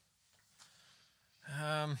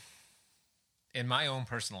 In my own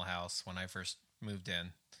personal house, when I first moved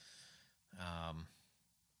in,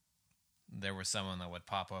 there was someone that would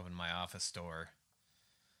pop up in my office door.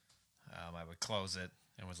 I would close it.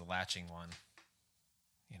 It was a latching one.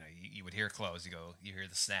 You know, you would hear close. You hear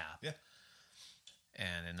the snap. Yeah.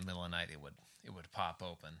 And in the middle of the night, it would pop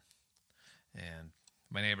open. And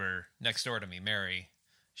my neighbor next door to me, Mary,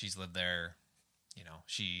 she's lived there. You know,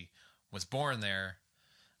 she was born there.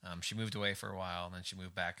 She moved away for a while, and then she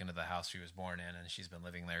moved back into the house she was born in, and she's been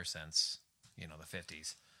living there since, the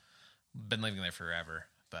 50s. Been living there forever.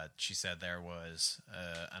 But she said there was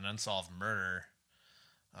an unsolved murder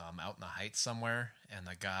out in the Heights somewhere, and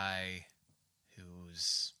the guy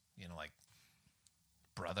whose, like,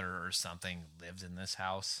 brother or something lived in this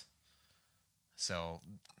house. So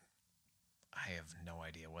I have no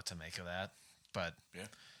idea what to make of that. But yeah.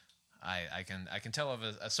 I can tell of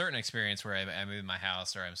a certain experience where I'm in my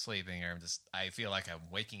house or I'm sleeping or I feel like I'm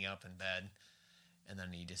waking up in bed, and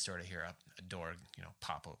then you just sort of hear a door,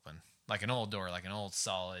 pop open. Like an old door, like an old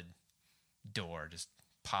solid door, just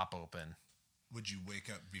pop open. Would you wake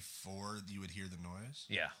up before you would hear the noise?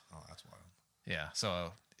 Yeah. Oh, that's wild. Yeah,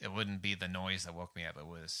 so it wouldn't be the noise that woke me up. It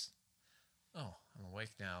was, I'm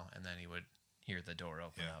awake now, and then you would hear the door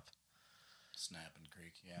open up. Snap and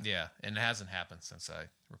creak, yeah. Yeah, and it hasn't happened since I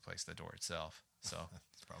replaced the door itself. So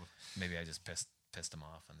maybe I just pissed them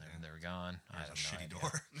off, and they were gone. I have no shitty idea.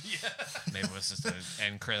 door. Yeah. Maybe it was just an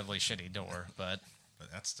incredibly shitty door, but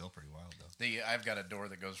that's still pretty wild, though. I've got a door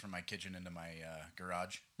that goes from my kitchen into my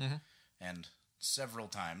garage, and several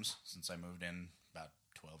times since I moved in about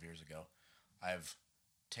 12 years ago, I've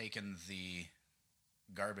taken the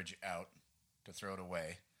garbage out to throw it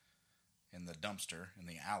away in the dumpster in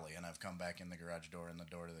the alley, and I've come back in the garage door, and the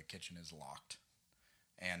door to the kitchen is locked.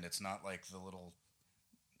 And it's not like the little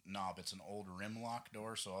knob, it's an old rim lock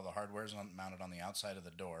door, so all the hardware's mounted on the outside of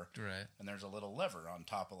the door. Right. And there's a little lever on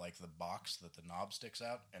top of like the box that the knob sticks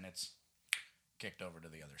out, and it's kicked over to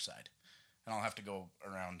the other side. And I'll have to go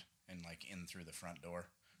around and like in through the front door.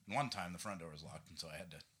 And one time the front door was locked, and so I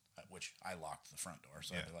had to, which I locked the front door,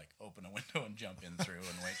 so I had to like open a window and jump in through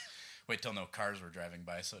and wait till no cars were driving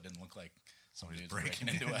by, so it didn't look like somebody's breaking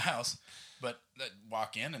into a house. But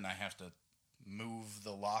walk in, and I have to move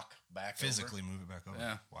the lock back physically move it back over.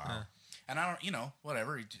 Yeah. Wow. Yeah. And I don't,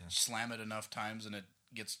 whatever. You slam it enough times, and it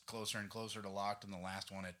gets closer and closer to locked, and the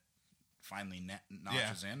last one it finally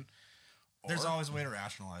notches in. There's always a way to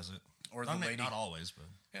rationalize it. Or the lady, not always, but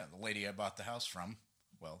yeah, the lady I bought the house from.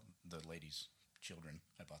 Well, the lady's children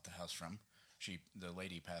I bought the house from. The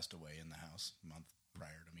lady passed away in the house a month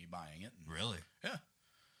prior to me buying it. Really? Yeah.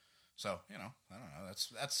 So I don't know.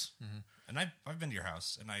 That's. And I've been to your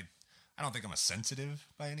house, and I don't think I'm a sensitive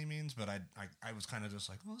by any means, but I was kind of just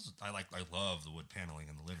like, well, I love the wood paneling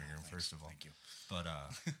in the living room. First of all, thank you. But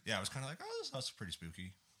yeah, I was kind of like, oh, this house is pretty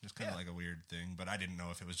spooky. It's kind of like a weird thing, but I didn't know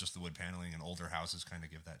if it was just the wood paneling, and older houses kind of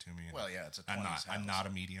give that to me. And well, yeah, it's a 20s house. I'm not a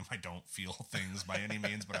medium. I don't feel things by any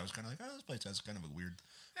means, but I was kind of like, oh, this place has kind of a weird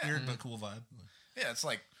but cool vibe. Yeah, it's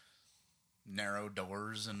like narrow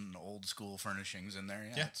doors and old school furnishings in there.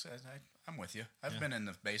 Yeah. I'm with you. I've been in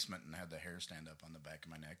the basement and had the hair stand up on the back of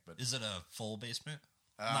my neck. But is it a full basement?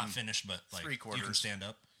 Not finished, but like 3/4. You can stand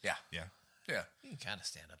up. Yeah. Yeah. Yeah. You can kind of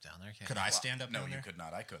stand up down there, can't Could you? I stand up no, down there? No, you could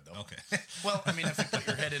not. I could, though. Okay. Well, I mean, if you put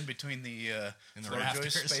your head in between the floor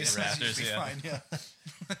rafters, joist spaces, rafters, you'd be fine, yeah.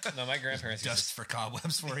 No, my grandparents Dust for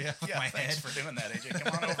cobwebs for you. Yeah, my thanks head. for doing that, AJ.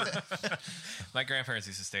 Come on over. My grandparents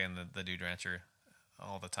used to stay in the Dude Rancher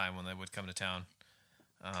all the time when they would come to town.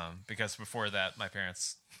 Because before that, my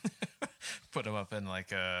parents put them up in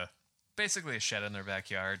like basically a shed in their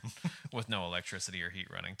backyard with no electricity or heat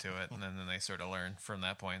running to it. And then they sort of learned from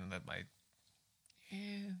that point that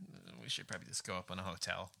we should probably just go up in a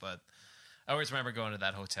hotel. But I always remember going to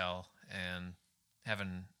that hotel and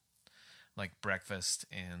having like breakfast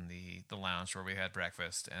in the lounge where we had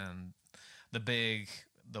breakfast, and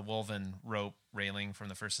the woven rope railing from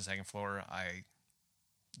the first and second floor.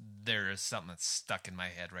 There is something that's stuck in my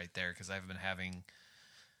head right there, because I've been having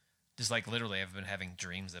I've been having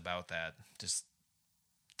dreams about that, just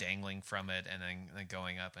dangling from it, and then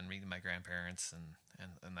going up and meeting my grandparents and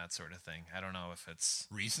that sort of thing. I don't know if it's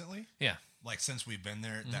recently. Yeah, like since we've been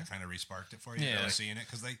there, that kind of re-sparked it for you. Yeah, seeing it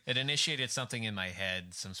because it initiated something in my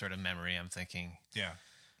head, some sort of memory. I'm thinking, yeah,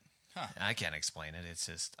 I can't explain it. It's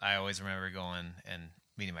just I always remember going and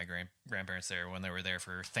meeting my grandparents there when they were there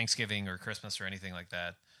for Thanksgiving or Christmas or anything like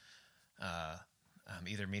that.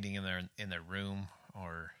 Either meeting in their room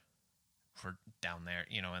or for down there,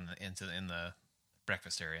 you know, in the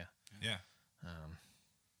breakfast area. Yeah.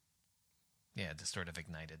 Yeah, it just sort of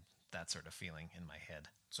ignited that sort of feeling in my head.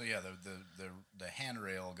 So yeah, the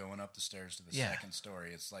handrail going up the stairs to the second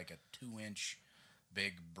story, it's like a 2-inch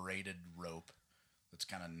big braided rope that's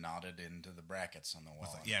kind of knotted into the brackets on the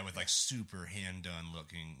wall. With like super hand done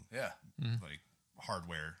looking, like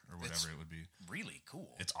hardware or whatever it would be. Really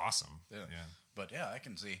cool. It's awesome. Yeah. But yeah, I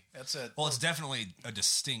can see that's a. Well, it's definitely a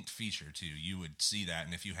distinct feature too. You would see that,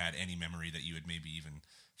 and if you had any memory that you had maybe even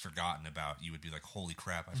forgotten about, you would be like, "Holy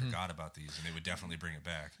crap, I forgot about these," and it would definitely bring it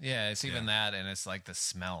back. Yeah, it's even that, and it's like the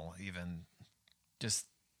smell. Even just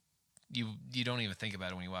you don't even think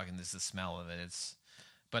about it when you walk in. This is the smell of it.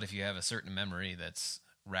 But if you have a certain memory that's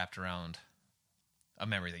wrapped around a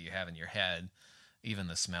memory that you have in your head, even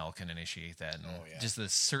the smell can initiate that. And just the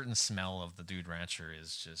certain smell of the Dude Rancher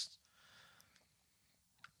is just,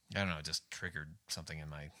 I don't know, it just triggered something in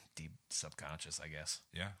my deep subconscious, I guess.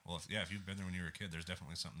 Yeah. Well, if you've been there when you were a kid, there's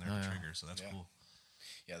definitely something there to trigger. So that's cool.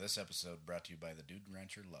 Yeah, this episode brought to you by the Dude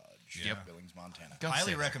Rancher Lodge, Billings, Montana.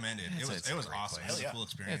 Highly recommended. It was awesome. It was a cool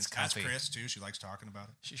It's experience. That's Chris too. She likes talking about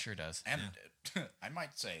it. She sure does. And I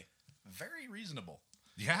might say, very reasonable.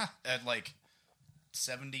 Yeah. At like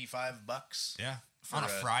 $75. Yeah. For on a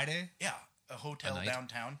Friday. Yeah. A hotel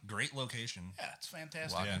downtown. Great location. Yeah, it's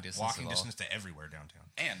fantastic. Walking distance to everywhere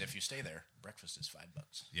downtown. And if you stay there, breakfast is $5.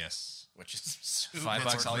 Yes. Which is super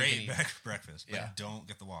 $5 all great breakfast. But Yeah. don't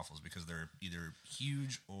get the waffles because they're either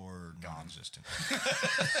huge or non-existent.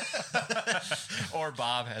 Or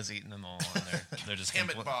Bob has eaten them all, and they're just Damn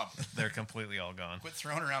it, Bob. They're completely all gone. Quit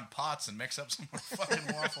throwing around pots and mix up some more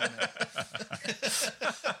fucking waffle mix.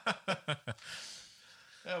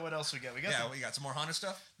 What else we got? We got some more haunted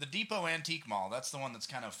stuff. The Depot Antique Mall. That's the one that's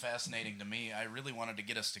kind of fascinating to me. I really wanted to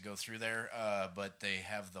get us to go through there, but they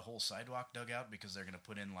have the whole sidewalk dug out because they're going to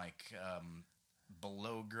put in like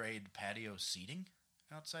below grade patio seating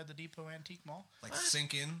outside the Depot Antique Mall. Like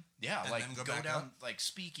sink in? Yeah, and like then go go back down, up? like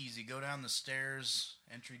speakeasy, go down the stairs,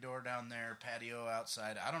 entry door down there, patio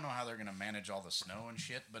outside. I don't know how they're going to manage all the snow and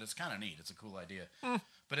shit, but it's kind of neat. It's a cool idea.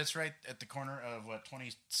 But it's right at the corner of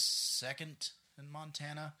 22nd in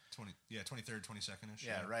Montana. 23rd, 22nd-ish.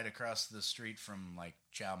 Yeah, right across the street from like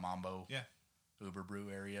Chow Mambo. Yeah. Uber Brew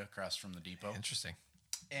area across from the depot. Interesting.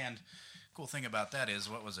 And cool thing about that is,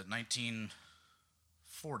 what was it,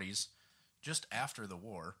 1940s, just after the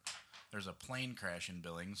war, there's a plane crash in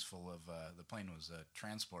Billings full of, the plane was a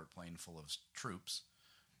transport plane full of troops.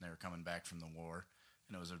 And they were coming back from the war.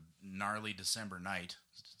 And it was a gnarly December night.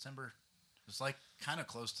 It was like kind of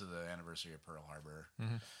close to the anniversary of Pearl Harbor.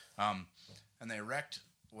 And they wrecked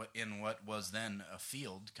in what was then a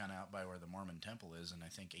field kind of out by where the Mormon temple is, and I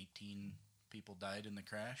think 18 people died in the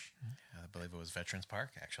crash. I believe it was Veterans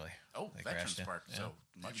Park, actually. Oh, They Veterans crashed Park. it. So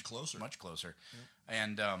Yeah. much closer. Much closer. Yeah.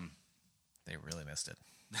 And they really missed it.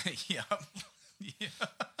 yeah.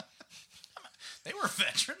 They were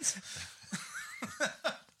veterans.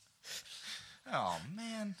 Oh,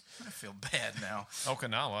 man. I feel bad now.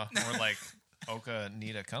 Okinawa. More like Oka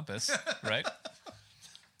need a compass, right?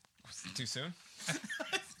 Too soon? I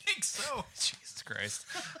think so. Jesus Christ.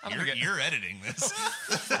 You're editing this.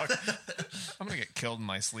 Fuck. I'm going to get killed in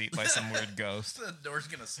my sleep by some weird ghost. The door's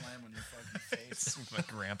going to slam on your fucking face. My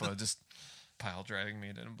grandpa just pile driving me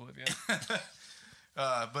into oblivion.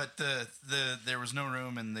 But there was no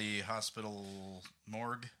room in the hospital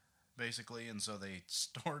morgue, basically, and so they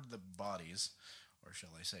stored the bodies, or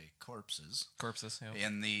shall I say corpses, yeah.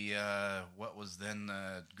 in the what was then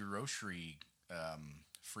the grocery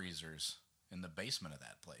freezers in the basement of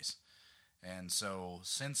that place. And so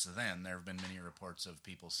since then, there have been many reports of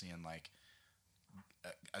people seeing like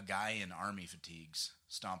a guy in army fatigues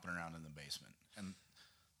stomping around in the basement. And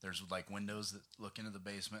there's like windows that look into the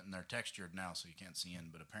basement, and they're textured now so you can't see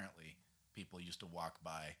in, but apparently people used to walk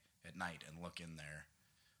by at night and look in there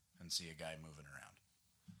and see a guy moving around.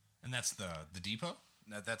 And that's the depot?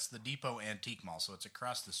 That's the Depot Antique Mall, so it's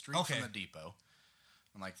across the street from the depot.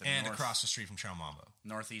 And like across the street from Chow Mambo.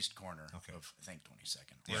 Northeast corner of, I think,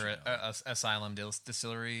 22nd. We're at Asylum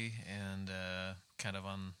Distillery and kind of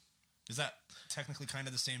on... Is that technically kind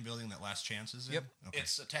of the same building that Last Chance is in? Yep. Okay.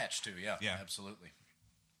 It's attached to, yeah, absolutely.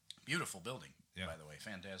 Beautiful building, by the way.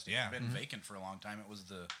 Fantastic. Yeah. It's been vacant for a long time. It was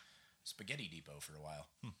the Spaghetti Depot for a while.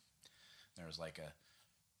 There was like a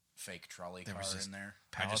fake trolley car in there.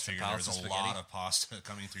 I just figured there was a lot of pasta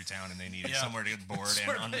coming through town, and they needed somewhere to get board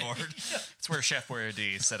and unboard. It's where Chef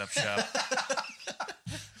Boyardee set up shop.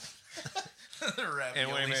 ravioli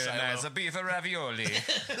And we made silo. a nice beef ravioli.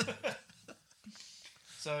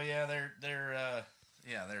 So yeah,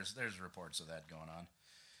 there's reports of that going on,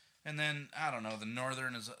 and then I don't know. The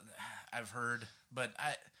northern is I've heard, but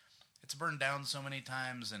it's burned down so many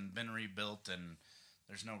times and been rebuilt, and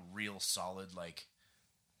there's no real solid like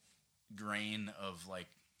grain of like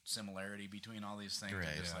similarity between all these things. Right,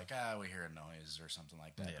 They're just yeah. like we hear a noise or something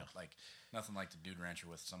like that. Yeah. But like nothing like the Dude Rancher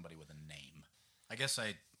with somebody with a name. I guess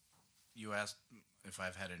you asked if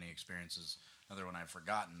I've had any experiences. Another one I've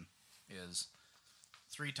forgotten is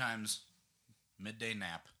 3 times midday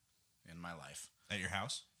nap in my life. At your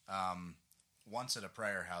house? Once at a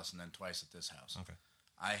prior house and then twice at this house. Okay.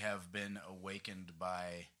 I have been awakened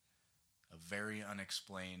by a very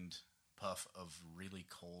unexplained puff of really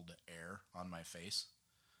cold air on my face.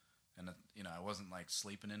 And, I wasn't like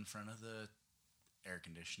sleeping in front of the air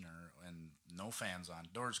conditioner and no fans on,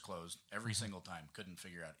 doors closed every single time. Couldn't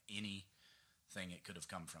figure out anything it could have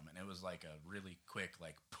come from. And it was like a really quick,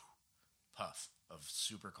 like, puff of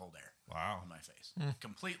super cold air on my face.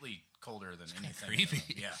 Completely colder than anything.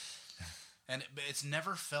 Creepy. Yeah. And it's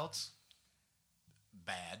never felt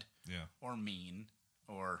bad or mean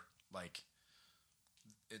or like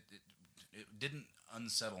it didn't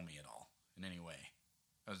unsettle me at all in any way.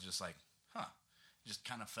 I was just like, just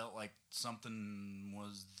kind of felt like something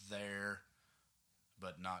was there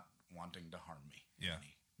but not wanting to harm me in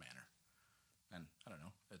any manner. And I don't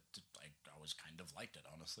know, I always kind of liked it,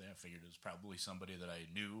 honestly. I figured it was probably somebody that I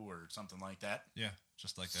knew or something like that. Yeah,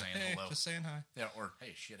 just like saying hey, hello. just saying hi. Yeah, or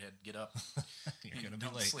hey, shithead, get up. You're you gonna be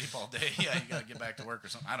don't late. sleep all day. Yeah, you gotta get back to work or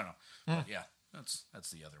something. I don't know. But yeah, that's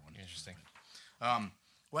the other one. Interesting.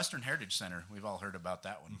 Western Heritage Center. We've all heard about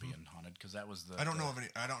that one being haunted because that was the. I don't know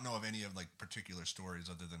of any of like particular stories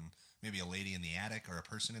other than maybe a lady in the attic or a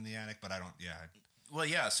person in the attic, but I don't. Yeah. Well,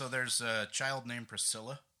 yeah. So there's a child named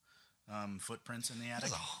Priscilla. Footprints in the attic.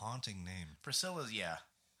 That's a haunting name. Priscilla's, yeah.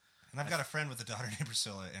 And I've got a friend with a daughter named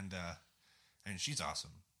Priscilla, and she's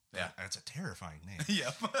awesome. Yeah, it's a terrifying name.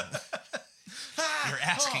 Yep. You're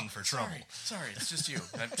asking for trouble. Sorry, it's just you.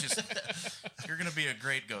 You're gonna be a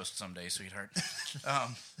great ghost someday, sweetheart.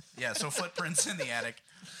 Yeah. So footprints in the attic.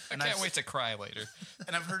 I can't wait to cry later.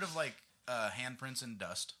 And I've heard of like handprints in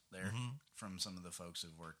dust there from some of the folks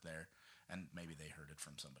who've worked there. And maybe they heard it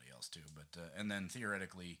from somebody else too. But and then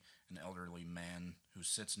theoretically, an elderly man who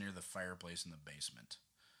sits near the fireplace in the basement.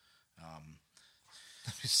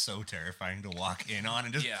 That'd be so terrifying to walk in on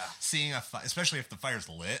and just seeing a fire, especially if the fire's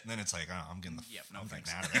lit. And then it's like, I'm getting I'm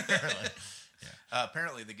getting out of there. Like,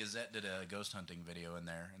 apparently, the Gazette did a ghost hunting video in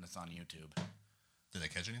there, and it's on YouTube. Did they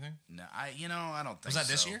catch anything? No, I don't think. Was that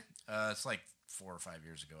this so. year? It's like 4 or 5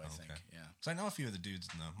 years ago, I think. Yeah. Because I know a few of the dudes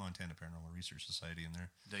in the Montana Paranormal Research Society in there.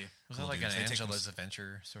 Do you? Was that like an Angela's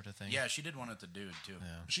Adventure sort of thing? Yeah, she did one at the Dude too.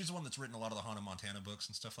 Yeah. She's the one that's written a lot of the Haunted Montana books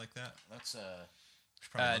and stuff like that. That's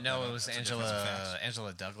no, it was Angela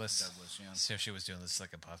Douglas. Douglas, yeah. So she was doing this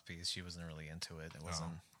like a puff piece. She wasn't really into it. It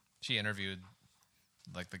wasn't. She interviewed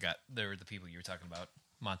like there were the people you were talking about,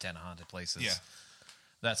 Montana haunted places. Yeah.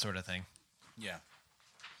 That sort of thing. Yeah.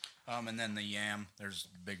 And then the Yam. There's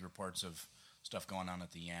big reports of stuff going on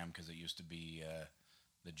at the Yam because it used to be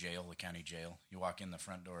the jail, the county jail. You walk in the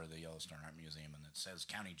front door of the Yellowstone Art Museum, and it says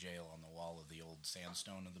county jail on the wall of the old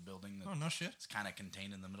sandstone of the building. Oh, no shit. It's kind of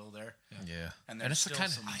contained in the middle there. Yeah. And there's it's still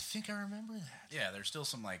kind some, I think I remember that. Yeah, there's still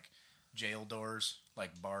some like jail doors,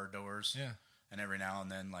 like bar doors. Yeah. And every now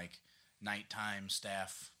and then, like nighttime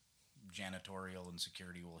staff, janitorial and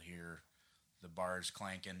security will hear the bars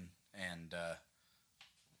clanking, and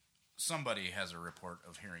somebody has a report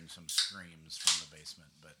of hearing some screams from the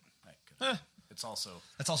basement, but that could it's also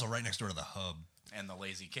that's also right next door to the hub and the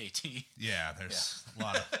Lazy KT. Yeah, there's a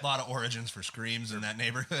lot of origins for screams in that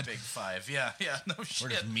neighborhood. Big Five, yeah, no shit.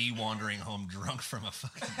 Or just me wandering home drunk from a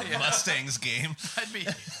fucking Mustangs game.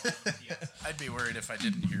 I'd be worried if I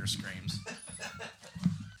didn't hear screams.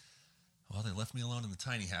 Well, they left me alone in the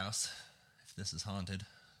tiny house. If this is haunted,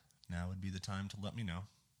 now would be the time to let me know.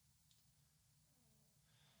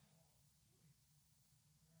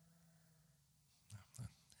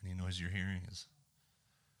 Any noise you're hearing is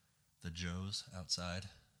the Joes outside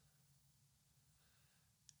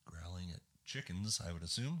growling at chickens, I would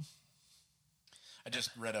assume. I just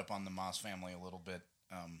read up on the Moss family a little bit.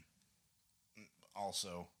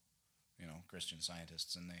 Also, Christian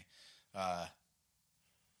Scientists, and they,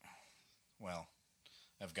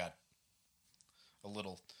 I've got a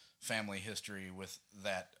little family history with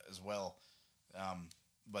that as well.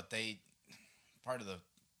 But part of the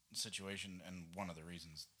situation, and one of the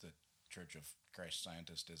reasons the Church of Christ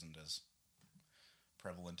Scientist isn't as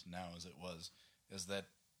prevalent now as it was, is that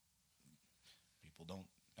people don't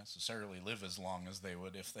necessarily live as long as they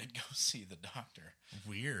would if they'd go see the doctor.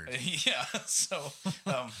 Weird. Yeah. So,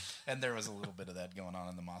 and there was a little bit of that going on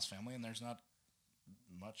in the Moss family, and there's not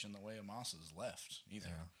much in the way of Mosses left either.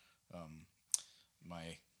 Yeah.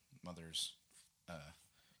 My mother's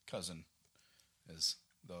cousin is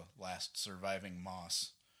the last surviving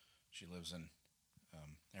Moss. She lives in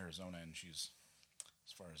Arizona, and she's,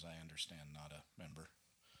 as far as I understand, not a member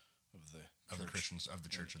of the Christians of the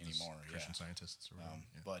Church of anymore. The Christian Scientists. Or whatever.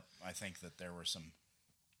 But I think that there were some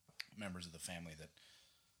members of the family that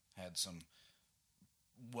had some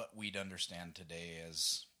what we'd understand today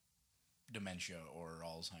as dementia or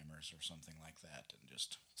Alzheimer's or something like that, and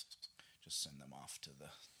just send them off to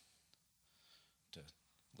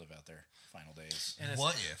live out their final days. And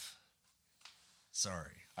what if?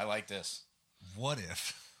 Sorry, I like this. What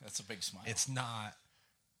if? That's a big smile. It's not.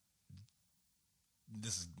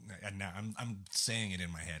 This is now. I'm saying it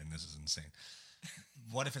in my head, and this is insane.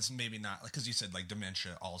 What if it's maybe not, because you said like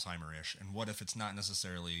dementia, Alzheimer-ish, and what if it's not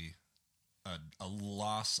necessarily a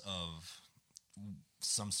loss of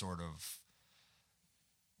some sort of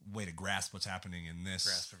way to grasp what's happening in this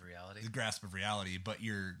grasp of reality, but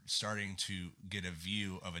you're starting to get a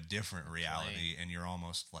view of a different reality, and you're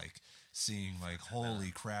almost like seeing like,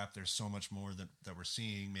 holy crap, there's so much more that we're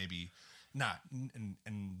seeing. Maybe not, and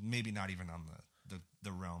maybe not even on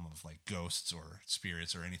the realm of like ghosts or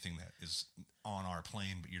spirits or anything that is on our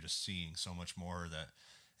plane, but you're just seeing so much more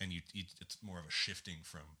and it's more of a shifting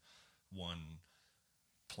from one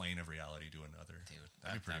plane of reality to another. Dude,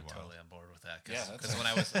 that'd be pretty I'm wild. totally on board with that. Yeah, Because when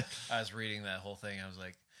I was reading that whole thing, I was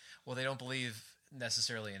like, well, they don't believe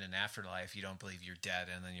necessarily in an afterlife. You don't believe you're dead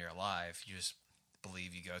and then you're alive. You just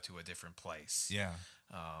believe you go to a different place. Yeah.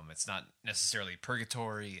 It's not necessarily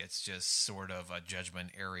purgatory. It's just sort of a judgment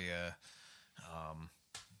area.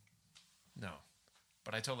 No,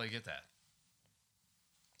 but I totally get that,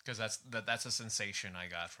 because that's a sensation I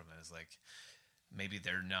got from it. Is like, maybe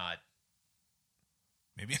they're not.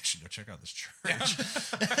 Maybe I should go check out this church. I'm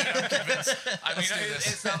convinced. I mean,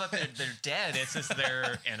 it's not that they're dead. It's just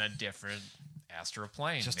they're in a different astral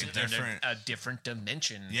plane. Just maybe a different, a different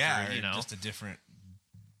dimension. Yeah, or, just a different.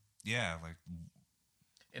 Yeah, like.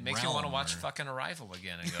 It makes you want to watch fucking Arrival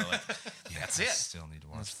again and go like, that's it. Still need to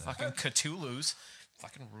watch that. Fucking Cthulhu's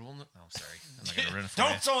fucking ruling. Oh, sorry. I'm not gonna ruin it for you.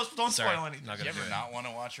 Don't spoil anything. Do you ever not want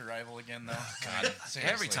to watch Arrival again, though? God,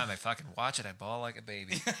 every time I fucking watch it, I bawl like a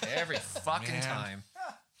baby. Every fucking time.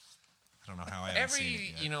 I don't know how I haven't seen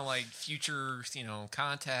it yet. Like future,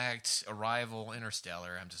 Contact, Arrival,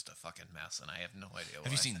 Interstellar. I'm just a fucking mess, and I have no idea why.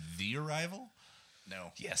 Have you seen The Arrival?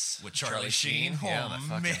 No. Yes. With Charlie Sheen? Yeah,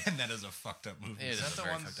 oh, man, that is a fucked up movie. It is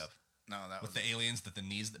very fucked up. No, that with the aliens that the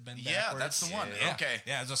knees that bend backwards? Yeah, that's the one. Yeah. Okay.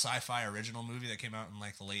 Yeah, it's a sci-fi original movie that came out in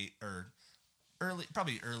like the late or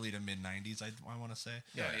probably early to mid 90s. I want to say.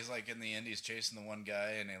 Yeah, he's like in the end, he's chasing the one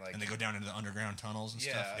guy, and they go down into the underground tunnels and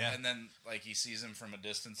stuff. Yeah, and then like he sees him from a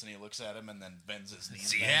distance, and he looks at him, and then bends his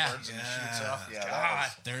knees yeah, backwards and shoots off. Yeah, God.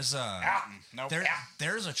 There's a nope.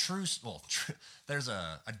 there's a true there's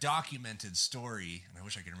a documented story, and I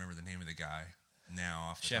wish I could remember the name of the guy now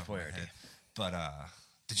off the Chef top of my Boyardee. head. But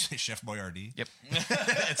did you say Chef Boyardee? Yep.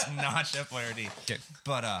 It's not Chef Boyardee. Okay.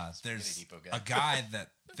 But there's a guy that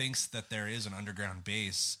thinks that there is an underground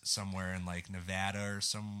base somewhere in like Nevada or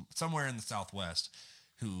somewhere in the Southwest,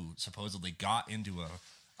 who supposedly got into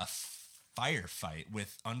a firefight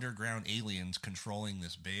with underground aliens controlling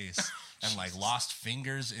this base and like lost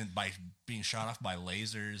fingers by being shot off by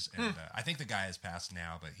lasers. And I think the guy has passed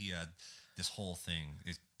now, but he had this whole thing.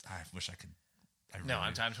 I wish I could.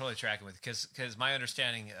 I'm totally tracking with, because my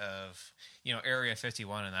understanding of Area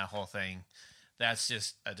 51 and that whole thing, that's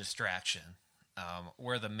just a distraction.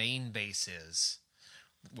 Where the main base is,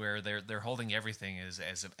 where they're holding everything is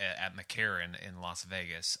at McCarran in Las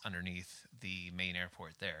Vegas, underneath the main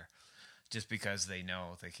airport there, just because they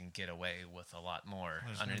know they can get away with a lot more.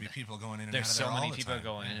 There's going to be people going in and There's out of there so many all the people time.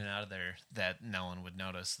 going in and out of there that no one would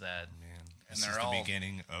notice that. Man. And This they're is all the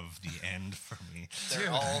beginning of the end for me.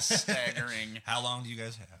 They're all staggering. How long do you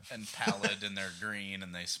guys have? And pallid, and they're green,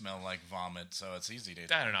 and they smell like vomit. So it's easy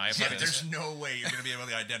to. I don't know. There's no way you're going to be able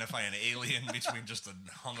to identify an alien between just a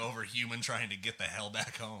hungover human trying to get the hell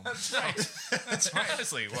back home. That's right. That's right.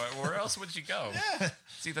 Honestly, where else would you go? Yeah.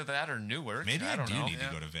 It's either that or Newark. Maybe I don't do know. need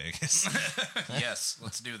to go to Vegas. Yes,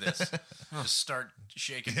 let's do this. Just start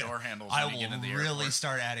shaking door handles. I when you get in the will really airport.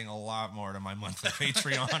 start adding a lot more to my monthly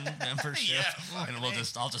Patreon membership, and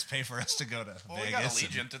I'll just pay for us to go to Well, Vegas. we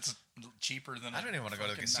got Allegiant. It's cheaper than. I don't even want to go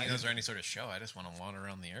to the fucking casinos night. or any sort of show. I just want to wander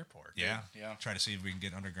around the airport. Yeah, Yeah. Try to see if we can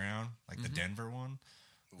get underground, like the Denver one.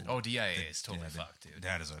 Oh, DIA is totally fucked, dude.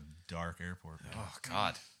 That is a dark airport. Man. Oh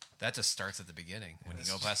God, That just starts at the beginning. When you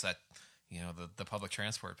go past that, the public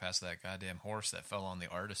transport, past that goddamn horse that fell on the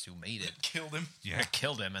artist who made it. Killed him. Yeah,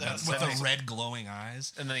 killed him. And with the red glowing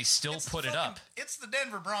eyes. And then they still put it up. It's the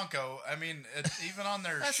Denver Bronco. I mean, even on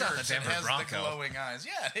their That's shirts, not the Denver it has Bronco. the glowing eyes.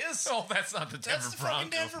 Yeah, it is. Oh, that's not the Denver That's the Bronco. fucking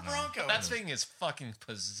Denver Bronco. That thing is fucking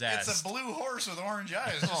possessed. It's a blue horse with orange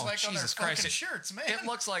eyes, just like on their Jesus fucking Christ. shirts, man. It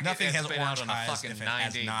looks like Nothing it's has been orange out on a eyes fucking if it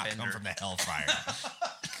has 9-day not bender. come from the hellfire.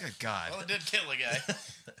 Good God. Well, it did kill a guy.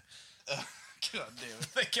 God damn it.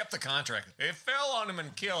 They kept the contract. It fell on him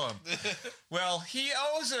and killed him. Well, he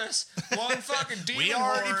owes us one fucking demon We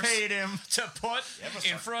already horse paid him to put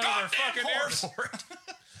in front of their fucking horse. airport.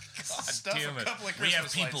 God Stuff damn a it. couple of We have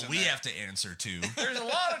Christmas people lights in we there. have to answer to. There's a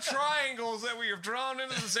lot of triangles that we have drawn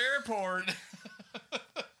into this airport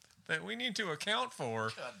that we need to account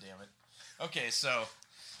for. God damn it. Okay, so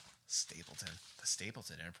Stapleton. The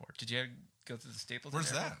Stapleton Airport. Did you ever go to the Stapleton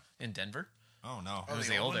Where's Airport? that? In Denver. Oh, no. It was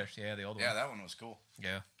the the old older. one? Yeah, the old one. yeah, that one was cool.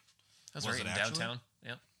 Yeah. That's Was right it in actually? downtown.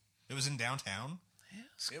 Yep. It was in downtown?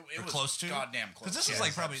 It Or was close to? goddamn close. Because this is Yes,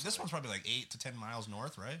 like probably, absolutely. this one's probably like 8 to 10 miles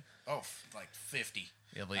north, right? Oh, like 50.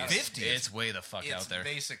 At That's- least. 50? It's way the fuck It's out there.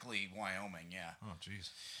 basically Wyoming, yeah. Oh, jeez.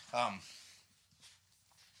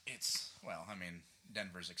 It's, well, I mean,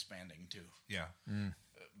 Denver's expanding too. Yeah.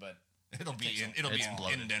 But It'll be takes in a it'll be It's in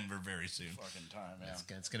bloated. Denver very soon. fucking time, yeah.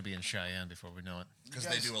 It's going to be in Cheyenne before we know it. Because You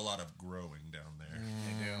they guys- do a lot of growing down there.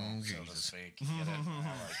 They do, so to Jesus. speak. Get it?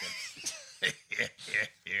 I like it.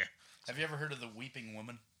 Yeah. Have you ever heard of the Weeping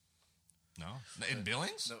Woman? No? In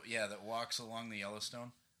Billings? That walks along the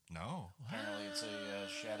Yellowstone. No. Apparently, it's a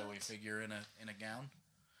shadowy figure in a gown.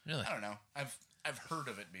 Really? I don't know. I've heard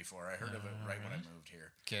of it before. I heard of it right when I moved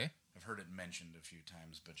here. Okay. I've heard it mentioned a few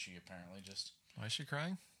times, but she apparently just, Why is she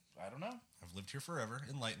crying? I don't know. I've lived here forever.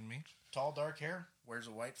 Enlighten me. Tall, dark hair, wears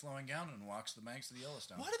a white flowing gown, and walks the banks of the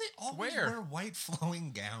Yellowstone. Why do they always Where? wear white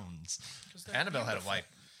flowing gowns? 'Cause they're Annabelle had a beautiful. white.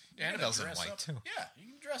 You gotta Annabelle's in dress white up. too. Yeah,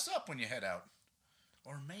 you can dress up when you head out.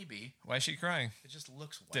 Or maybe Why is she crying? it just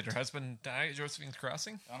looks white. Did her husband die at Josephine's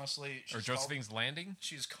Crossing? Honestly, Or Josephine's Landing?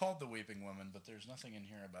 She's called the Weeping Woman, but there's nothing in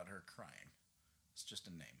here about her crying. It's just a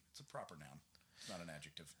name. It's a proper noun. It's not an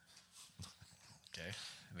adjective. Okay.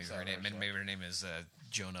 Maybe So her name, there's maybe her name is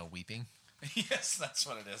Jonah Weeping. Yes, that's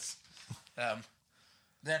what it is.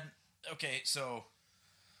 Then, okay, so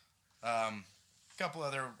a couple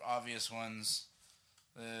other obvious ones.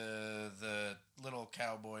 The little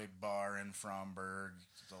cowboy bar in Fromberg,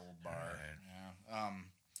 the old bar. Right. Yeah.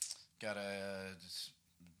 Got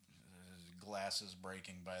glasses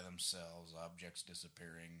breaking by themselves, objects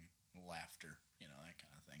disappearing, laughter, that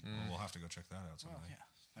kind of thing. Well, we'll have to go check that out someday. Well,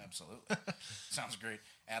 yeah, absolutely. Sounds great.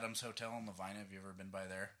 Adams Hotel in Lavina. Have you ever been by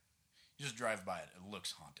there? You just drive by it. It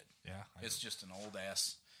looks haunted. Yeah. It's just an old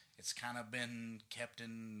ass. It's kind of been kept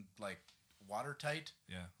in like watertight.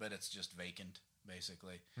 Yeah. But it's just vacant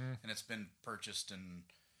basically, and it's been purchased and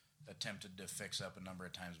attempted to fix up a number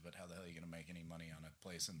of times. But how the hell are you going to make any money on a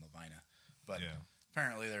place in Lavina? But Yeah.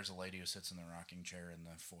 apparently, there's a lady who sits in the rocking chair in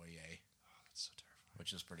the foyer. Oh, that's so terrifying.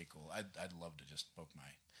 Which is pretty cool. I'd love to just poke my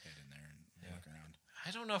head in there and look around.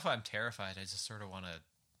 I don't know if I'm terrified. I just sort of want to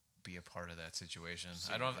be a part of that situation.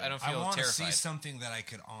 I don't I feel want to terrified. see something that I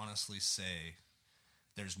could honestly say.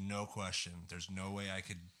 There's no question. There's no way I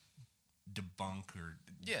could debunk or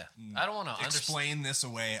I don't want to explain this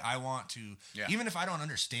away. I want to, Yeah. even if I don't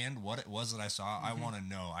understand what it was that I saw, I want to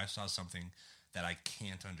know I saw something that I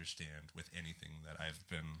can't understand with anything that I've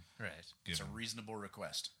been Right. It's given. a reasonable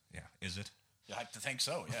request. Yeah, is it? I like to think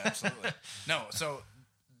so. Yeah, absolutely. No, so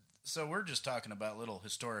we're just talking about little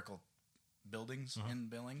historical buildings in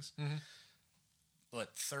Billings.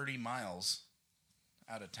 But 30 miles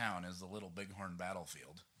out of town is the Little Bighorn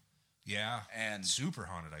Battlefield. Yeah, And super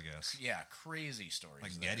haunted, I guess, yeah, crazy stories.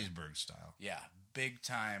 like there. Gettysburg style. Yeah, big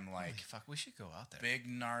time, like Holy fuck, we should go out there. big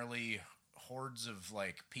gnarly hordes of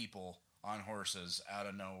like people on horses out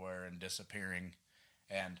of nowhere and disappearing,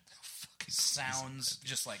 and sounds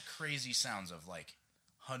just like crazy sounds of like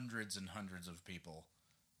hundreds and hundreds of people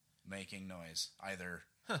making noise, either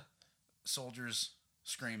soldiers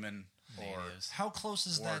screaming or Natives. How close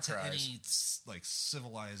is War that to cries. any like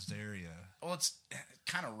civilized area well, it's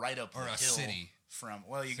kind of right up or the a hill city? from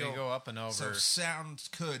You go up and over. So sound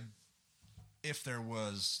could, if there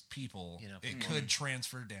was people, it could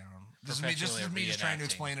transfer down. This is me just trying to reenacting.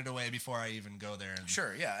 explain it away before I even go there. And,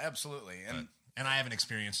 Sure, yeah, absolutely, and I haven't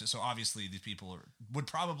experienced it, so obviously these people would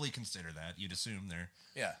probably consider that. You'd assume they're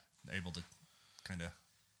able to kind of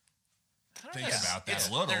think about that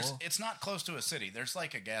a little. It's not close to a city. There's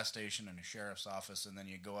like a gas station and a sheriff's office, and then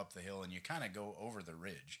you go up the hill and you kind of go over the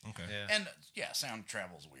ridge. Okay. Yeah. And sound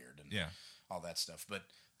travels weird and all that stuff. But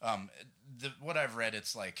What I've read,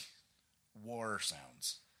 it's like war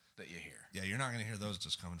sounds that you hear. Yeah, you're not going to hear those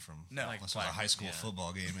just coming from unless like it's a high school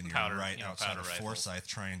football game and you're outside of Forsyth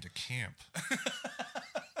trying to camp.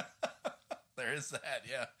 There is that,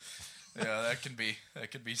 yeah. Yeah, that can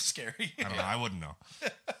be scary. I don't know. I wouldn't know.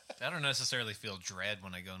 I don't necessarily feel dread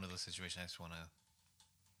when I go into those situations.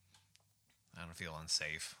 I don't feel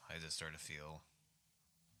unsafe. I just sort of feel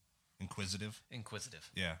inquisitive.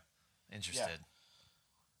 Yeah. Interested. Yeah.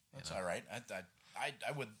 That's all right.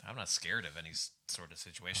 I would. I'm not scared of any sort of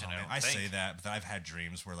situation. I say that, but I've had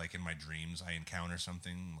dreams where, like, in my dreams, I encounter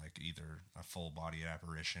something like either a full body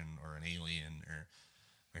apparition or an alien, or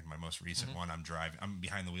like my most recent one. I'm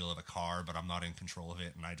behind the wheel of a car, but I'm not in control of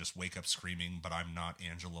it, and I just wake up screaming, but I'm not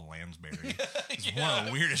Angela Lansbury. It's one of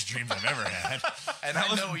the weirdest dreams I've ever had. And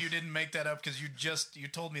I know you didn't make that up because you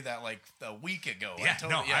told me that like a week ago. Yeah,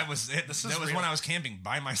 that was when I was camping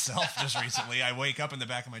by myself just recently. I wake up in the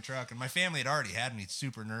back of my truck, and my family had already had me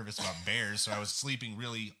super nervous about bears, so I was sleeping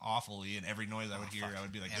really awfully, and every noise I would hear, I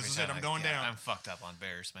would be like, "This is it, I'm going down." I'm fucked up on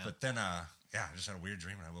bears, man. But then, I just had a weird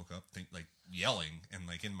dream, and I woke up yelling, and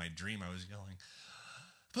like in my dream, I was yelling,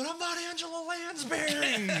 "But I'm not Angela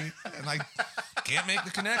Lansbury," and I can't make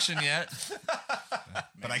the connection yet.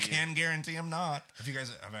 But I can guarantee I'm not.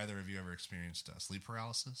 Have either of you ever experienced sleep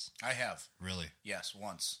paralysis? I have. Really? Yes,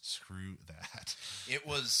 once. Screw that. It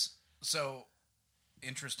was so.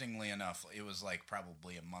 Interestingly enough, it was like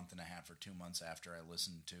probably a month and a half or 2 months after I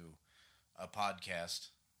listened to a podcast.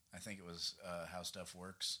 I think it was How Stuff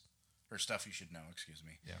Works. Or Stuff You Should Know, excuse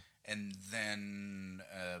me. Yeah. And then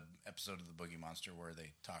episode of the Boogie Monster where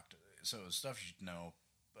they talked. So it was Stuff You Should Know,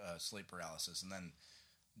 sleep paralysis. And then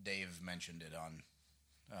Dave mentioned it on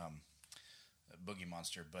Boogie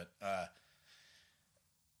Monster. But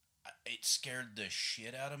it scared the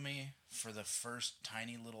shit out of me for the first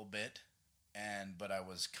tiny little bit. But I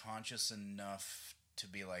was conscious enough to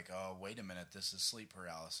be like, oh, wait a minute, this is sleep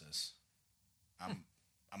paralysis.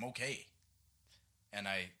 I'm okay. And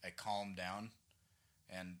I calmed down,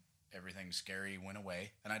 and everything scary went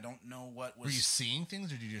away. And I don't know what was... Were you seeing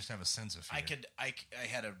things, or did you just have a sense of fear? I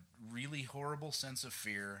had a really horrible sense of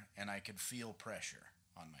fear, and I could feel pressure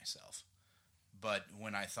on myself. But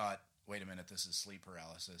when I thought, wait a minute, this is sleep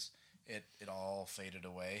paralysis, it all faded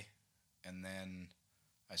away. And then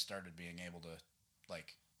I started being able to,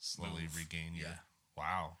 like... slowly regain your... Yeah.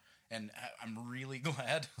 Wow. And I'm really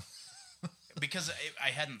glad... because I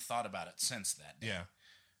hadn't thought about it since that day. Yeah.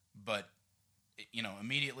 But,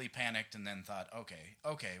 immediately panicked and then thought,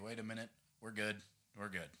 okay, wait a minute. We're good.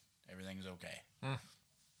 Everything's okay.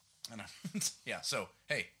 And so,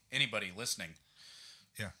 hey, anybody listening.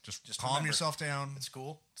 Yeah, just calm remember, yourself down. It's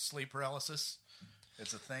cool. Sleep paralysis.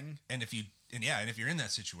 It's a thing. And if you're in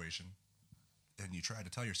that situation, and you try to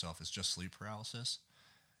tell yourself it's just sleep paralysis,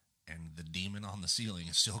 and the demon on the ceiling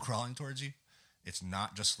is still crawling towards you, it's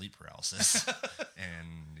not just sleep paralysis,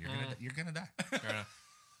 and you're gonna die.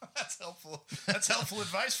 That's helpful. That's helpful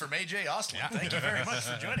advice from AJ Austin. Yeah. Thank you very much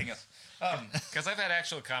for joining us. Because I've had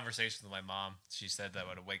actual conversations with my mom. She said that I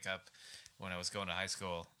would wake up when I was going to high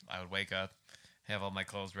school. I would wake up, have all my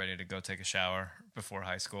clothes ready to go take a shower before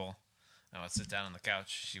high school. I would sit down on the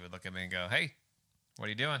couch. She would look at me and go, "Hey, what are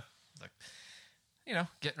you doing?" Like,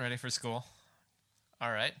 getting ready for school.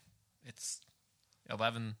 All right, it's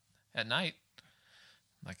 11 at night.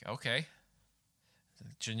 I'm like, okay.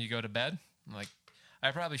 Shouldn't you go to bed? I'm like,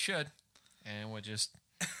 I probably should. And we'll just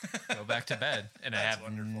go back to bed. And I have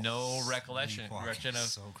no recollection of...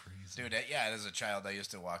 so crazy. Dude, as a child, I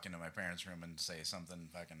used to walk into my parents' room and say something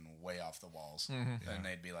fucking way off the walls. Mm-hmm. And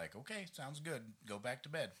they'd be like, okay, sounds good. Go back to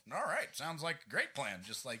bed. All right, sounds like a great plan.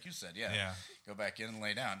 Just like you said, yeah. Go back in and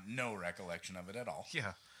lay down. No recollection of it at all.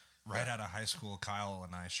 Yeah. Right out of high school, Kyle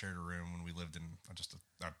and I shared a room when we lived in just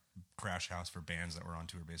a crash house for bands that were on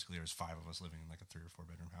tour. Basically, there was 5 of us living in like a 3 or 4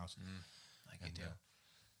 bedroom house. Like you do.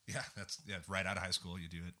 Yeah, right out of high school, you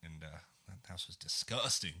do it. And that house was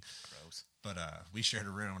disgusting. Gross. But we shared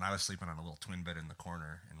a room, and I was sleeping on a little twin bed in the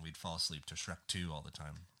corner, and we'd fall asleep to Shrek 2 all the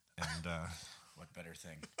time. And what better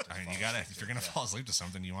thing? I mean, if you're gonna fall asleep to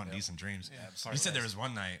something, you want decent dreams. Yeah, you said there was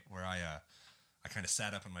one night where I kind of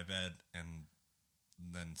sat up in my bed and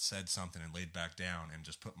then said something and laid back down and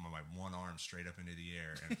just put my one arm straight up into the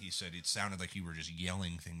air. And he said it sounded like you were just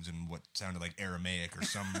yelling things in what sounded like Aramaic or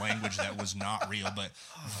some language that was not real, but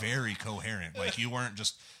very coherent. Like you weren't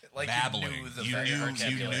just like babbling.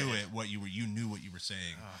 You knew what you were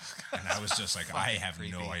saying. Oh, and I was just like, I have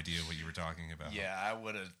no idea what you were talking about. Yeah, I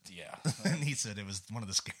would have. Yeah. And he said it was one of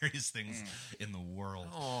the scariest things in the world.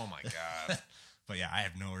 Oh my God. But yeah, I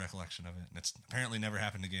have no recollection of it, and it's apparently never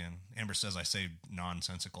happened again. Amber says I say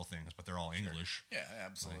nonsensical things, but they're all English. Yeah,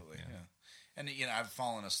 absolutely. Like, yeah. And I've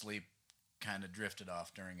fallen asleep, kind of drifted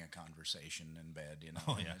off during a conversation in bed.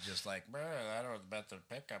 Oh, yeah. Just like, I don't bet the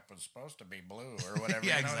pickup was supposed to be blue or whatever.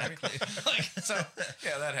 Yeah, you know exactly. What I mean? So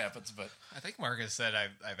yeah, that happens. But I think Marcus said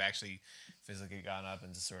I've actually physically gone up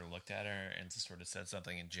and just sort of looked at her and just sort of said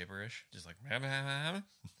something in gibberish, just like and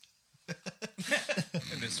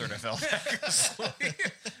just sort of fell back asleep.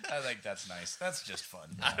 I think that's nice. That's just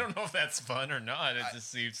fun. I don't know if that's fun or not. It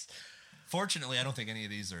just seems. Fortunately, I don't think any of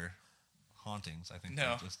these are hauntings. I think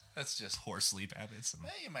that's just poor sleep habits. And...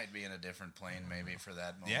 you might be in a different plane maybe for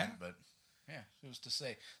that moment. Yeah. But yeah, who's to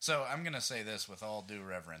say? So I'm going to say this with all due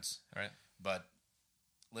reverence. All right. But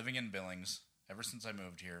living in Billings, ever since I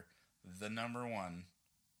moved here, the number one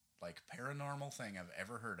paranormal thing I've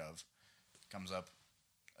ever heard of comes up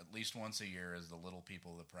at least once a year is the Little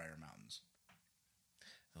People of the Pryor Mountains.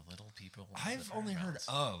 The Little People of I've the only Pryor heard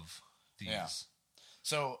Mountains. of these. Yeah.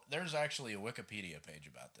 So there's actually a Wikipedia page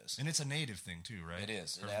about this, and it's a native thing too, right? It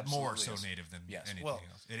is. Or It absolutely more so is. native than anything Well,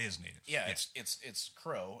 else. It is native. Yeah, it's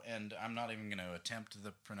Crow, and I'm not even going to attempt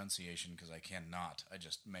the pronunciation because I cannot. I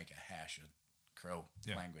just make a hash of Crow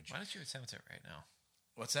language. Why don't you attempt it right now?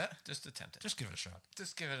 What's that? Just attempt it. Just give it a shot.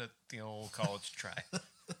 Just give it the old college try.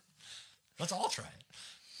 Let's all try it.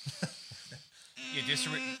 You just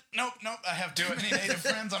Nope. I have too many native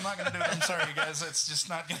friends. I'm not going to do it. I'm sorry, you guys. It's just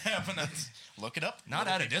not going to happen. Look it up. Not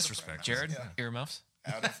out of disrespect, Jared. Earmuffs.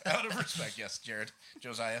 Out of respect, yes, Jared,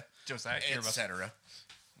 Josiah, earmuffs, etc.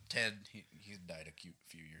 Ted, he died a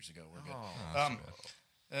few years ago. We're good.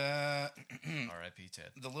 R.I.P. Ted.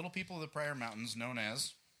 The Little People of the Pryor Mountains, known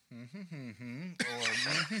as or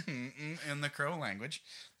in the Crow language.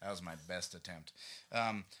 That was my best attempt.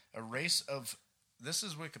 A race of, this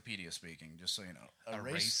is Wikipedia speaking, just so you know. A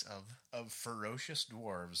race of ferocious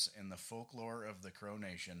dwarves in the folklore of the Crow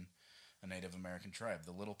Nation, a Native American tribe.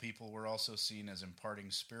 The Little People were also seen as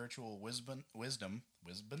imparting spiritual wisdom.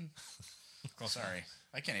 Sorry,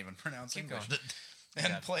 I can't even pronounce English.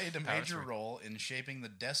 And played a major role in shaping the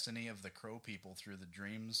destiny of the Crow people through the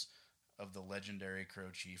dreams of the legendary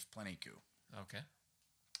Crow chief Pleniku. Okay.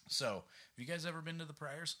 So, have you guys ever been to the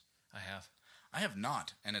Pryors? I have. I have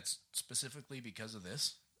not, and it's specifically because of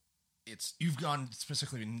this. You've gone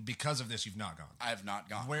specifically because of this. You've not gone. I've not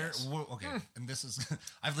gone. Where? Yes. Okay, and this is.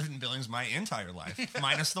 I've lived in Billings my entire life,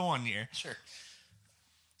 minus the 1 year. Sure.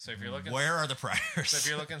 So if you're looking, where are the Pryors? So if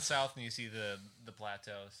you're looking south and you see the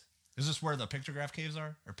plateaus. Is this where the pictograph caves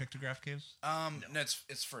are, or pictograph caves? No,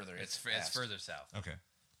 it's further. It's further south. Okay.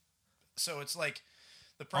 So it's like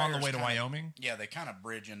the Pryors on the way to Wyoming. Yeah, they kind of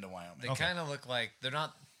bridge into Wyoming. They kind of look like they're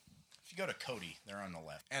not. If you go to Cody, they're on the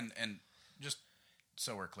left, and just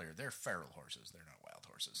so we're clear, they're feral horses. They're not wild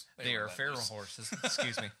horses. They are feral horses.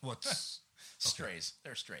 Excuse me. What's strays?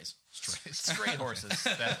 They're strays. Stray horses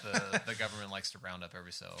that the government likes to round up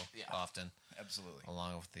every so often. Absolutely.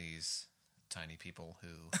 Along with these tiny people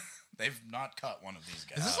who they've not caught one of these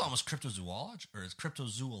guys. Is this almost cryptozoological, or is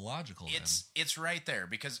cryptozoological? It's right there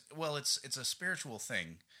because it's a spiritual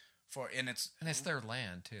thing and it's their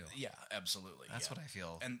land too. Yeah, absolutely. That's what I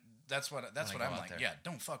feel. And that's what I'm like. There. Yeah,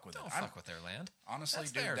 don't fuck with it. Don't fuck with their land. Honestly,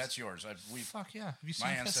 that's dude, theirs. that's yours. Fuck yeah. Have you seen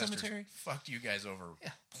my Pet ancestors Sematary? Fucked you guys over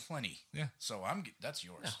plenty. Yeah. So that's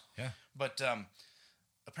yours. Yeah. But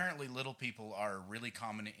apparently, little people are really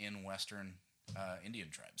common in Western Indian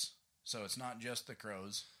tribes. So it's not just the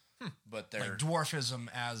Crows, but they're like dwarfism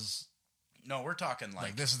as. No, we're talking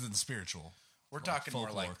like this is the spiritual. We're talking more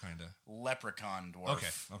like kind of leprechaun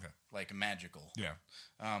dwarf. Okay. Like magical. Yeah.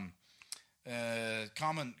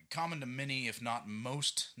 Common to many, if not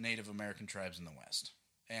most, Native American tribes in the West,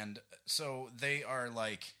 and so they are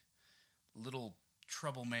like little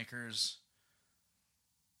troublemakers,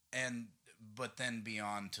 but then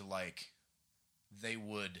beyond to like they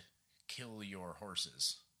would kill your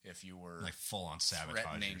horses if you were like full on sabotage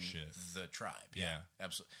threatening your shit. The tribe. Yeah,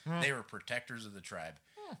 absolutely. They were protectors of the tribe.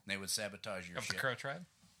 They would sabotage your shit. Of the Crow tribe.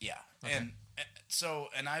 Yeah, okay.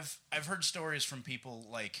 and I've heard stories from people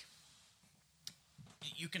like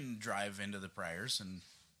you can drive into the Pryors and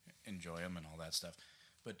enjoy them and all that stuff,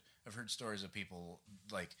 but I've heard stories of people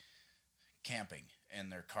like camping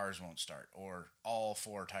and their cars won't start, or all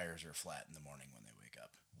 4 tires are flat in the morning when they wake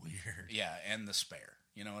up. Weird. Yeah, and the spare.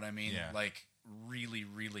 You know what I mean? Yeah. Like really,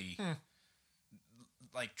 really.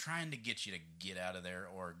 Like trying to get you to get out of there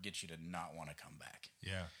or get you to not want to come back.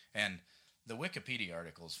 Yeah. And the Wikipedia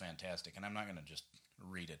article is fantastic, and I'm not going to just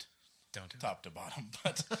read it Don't do top to bottom.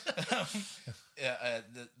 But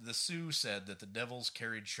the Sioux said that the devils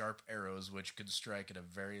carried sharp arrows which could strike at a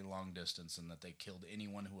very long distance, and that they killed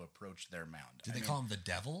anyone who approached their mound. Did they call them the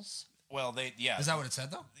devils? Well, Is that what it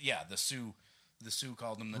said though? Yeah, the Sioux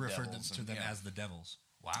called them the Referred devils. to them as the devils.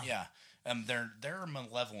 Wow. Yeah. They're a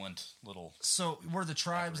malevolent little. So were the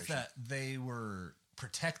tribes that they were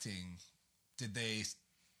protecting? Did they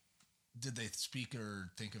speak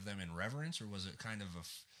or think of them in reverence, or was it kind of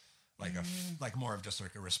like more of just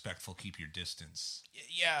like a respectful, keep your distance?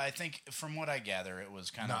 Yeah, I think from what I gather, it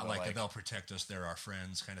was kind not of like they'll protect us, they're our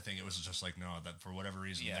friends kind of thing. It was just like, no, that for whatever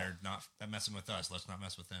reason they're not messing with us. Let's not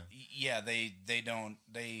mess with them. Yeah,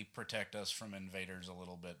 they protect us from invaders a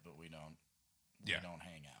little bit, but we don't. We don't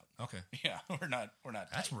hang out. Okay. Yeah, we're not.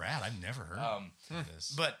 That's tight. rad. I've never heard of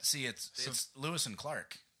this. But see, it's Lewis and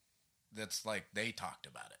Clark. That's like they talked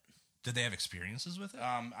about it. Did they have experiences with it?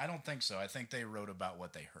 I don't think so. I think they wrote about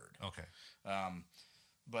what they heard. Okay.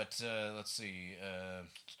 But let's see.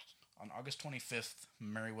 On August 25th,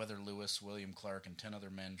 Meriwether Lewis, William Clark, and 10 other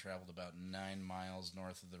men traveled about 9 miles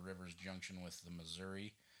north of the river's junction with the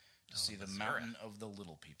Missouri to see the Mountain of the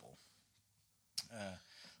Little People.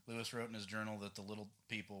 Lewis wrote in his journal that the little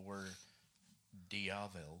people were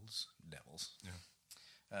devils,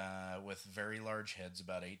 with very large heads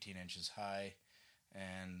about 18 inches high,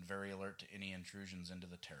 and very alert to any intrusions into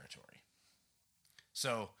the territory.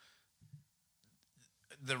 So,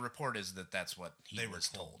 the report is that that's what he was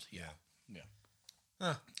told. Yeah.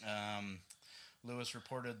 Lewis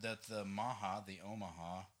reported that the Maha, the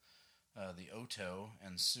Omaha, the Oto,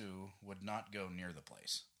 and Sioux would not go near the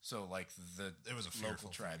place. So, like it was a local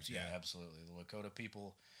tribes, thing, yeah, absolutely. The Lakota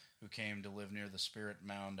people who came to live near the Spirit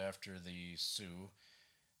Mound after the Sioux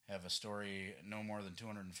have a story no more than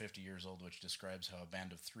 250 years old, which describes how a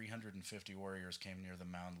band of 350 warriors came near the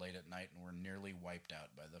mound late at night and were nearly wiped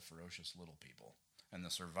out by the ferocious little people, and the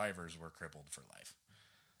survivors were crippled for life.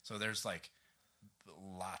 So there's like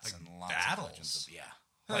lots and lots battles. of legends.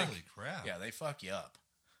 Holy crap! Yeah, they fuck you up.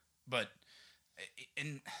 But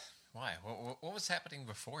why? What was happening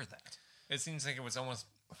before that? It seems like it was almost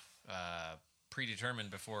predetermined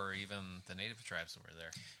before even the native tribes were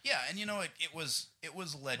there. Yeah, and it was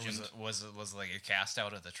legend. Was it like a cast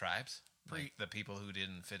out of the tribes? Like the people who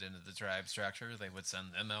didn't fit into the tribe structure, they would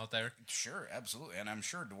send them out there? Sure, absolutely. And I'm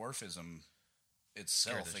sure dwarfism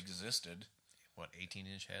itself existed. What,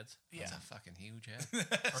 18-inch heads? Yeah. That's a fucking huge head.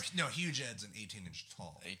 Huge heads and 18-inch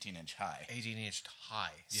tall. 18-inch high. 18-inch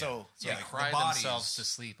high. Yeah. So they like cry the themselves to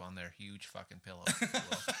sleep on their huge fucking pillows.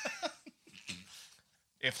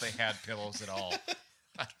 If they had pillows at all.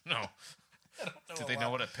 I don't know. Do they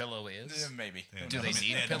know what a pillow is? Yeah, maybe. Do they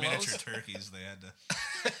need pillows? Miniature turkeys. They had to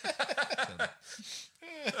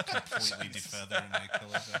completely defeather and make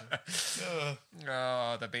pillows out of.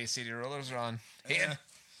 Oh, the Bay City Rollers are on. Hand.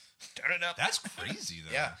 Turn it up. That's crazy,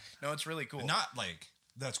 though. Yeah. No, it's really cool. Not like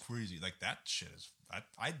that's crazy. Like that shit is.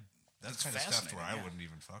 That's kind of stuff where I wouldn't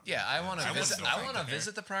even fuck. Yeah, I want to visit. I want to there.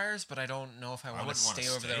 visit the Priors, but I don't know if I want to stay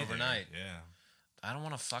over there overnight. Yeah. I don't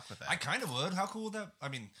want to fuck with that. I kind of would. How cool would that? I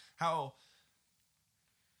mean, how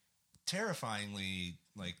terrifyingly,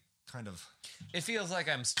 like, kind of. It feels like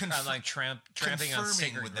I'm like tramping on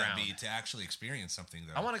sacred would ground. That be to actually experience something?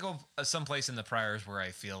 Though I want to go someplace in the Priors where I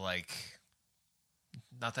feel like,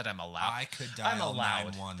 not that I'm allowed. I could dial I'm allowed.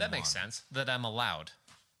 911. That makes sense. That I'm allowed.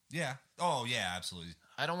 Yeah. Oh yeah, absolutely.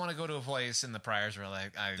 I don't want to go to a place in the Priors where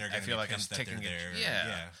like I feel like I'm taking it.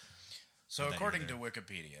 Yeah. So according to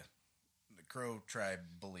Wikipedia, the Crow tribe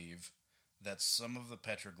believe that some of the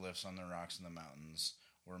petroglyphs on the rocks in the mountains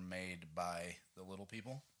were made by the little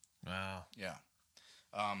people. Wow. Yeah.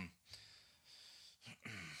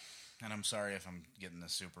 And I'm sorry if I'm getting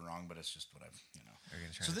this super wrong, but it's just what I've,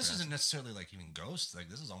 So this isn't necessarily like even ghosts. Like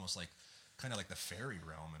this is almost like kind of like the fairy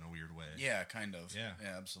realm in a weird way. Yeah, kind of. Yeah.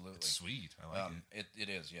 Yeah, absolutely. It's sweet. I like it. It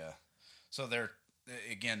is, yeah. So they're,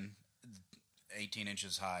 again, 18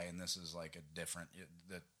 inches high, and this is like a different...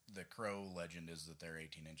 The Crow legend is that they're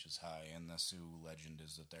 18 inches high, and the Sioux legend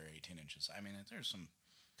is that they're 18 inches high. I mean, there's some...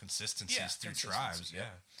 Consistencies through tribes,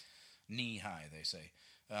 yeah. Knee high, they say.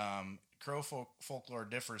 Crow folklore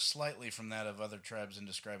differs slightly from that of other tribes in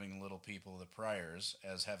describing the little people, the Priors,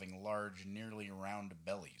 as having large, nearly round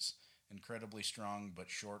bellies, incredibly strong but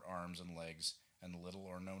short arms and legs, and little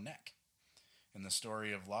or no neck. In the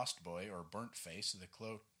story of Lost Boy, or Burnt Face, the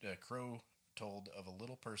Crow told of a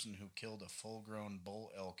little person who killed a full-grown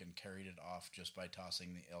bull elk and carried it off just by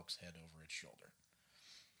tossing the elk's head over its shoulder.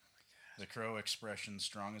 The Crow expression,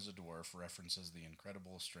 strong as a dwarf, references the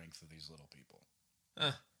incredible strength of these little people.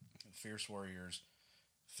 Fierce warriors,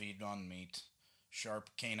 feed on meat, sharp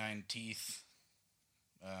canine teeth,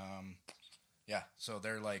 Yeah, so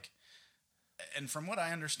they're like, and from what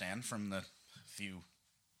I understand from the few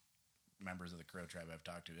members of the Crow tribe I've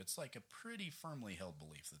talked to, it's like a pretty firmly held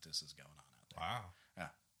belief that this is going on out there.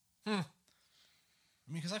 Wow. Yeah.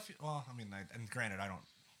 I mean, because I feel, well, I mean, and granted, I don't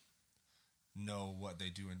know what they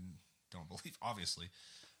do and don't believe, obviously,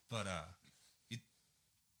 but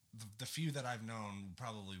the few that I've known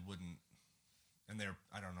probably wouldn't, and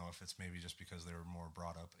I don't know if it's maybe just because they were more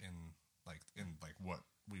brought up in what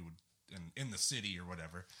we would in the city or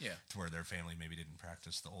whatever, to where their family maybe didn't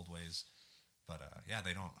practice the old ways, but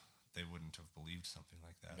they wouldn't have believed something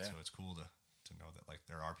like that. So it's cool to know that like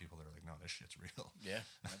there are people that are like, no, this shit's real. Yeah,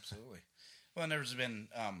 absolutely. Well, and there's been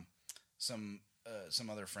some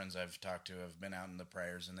other friends I've talked to have been out in the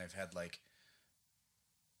prairies, and they've had like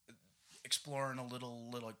exploring a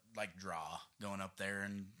little like draw, going up there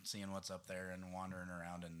and seeing what's up there and wandering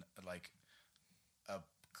around, and like a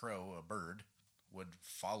crow, a bird, would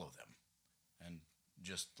follow them and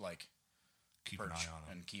just like keep an eye on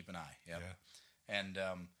them and keep an eye. Yep. Yeah. And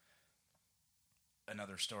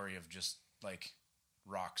another story of just like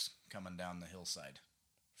rocks coming down the hillside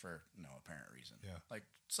for no apparent reason. Yeah. Like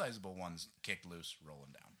sizable ones kicked loose,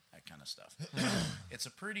 rolling down, that kind of stuff. It's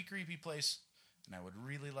a pretty creepy place, and I would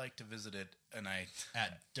really like to visit it. And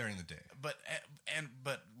during the day, but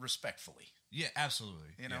respectfully. Yeah, absolutely.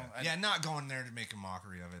 You know, not going there to make a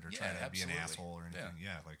mockery of it or try to be an asshole or anything.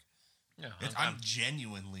 Yeah, I'm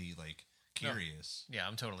genuinely like curious. No, yeah,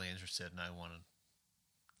 I'm totally interested, and I want to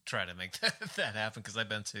try to make that happen because I've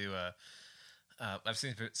been to. I've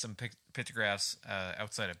seen some pictographs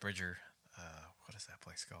outside of Bridger. What is that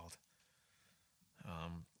place called?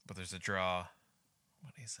 But there's a draw.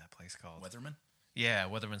 What is that place called? Weatherman? Yeah,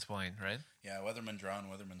 Weatherman's Point, right? Yeah, Weatherman Draw and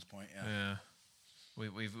Weatherman's Point, Yeah.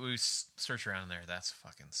 We search around there. That's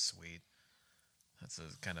fucking sweet. That's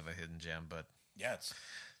a kind of a hidden gem, but... Yeah,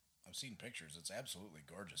 I've seen pictures. It's absolutely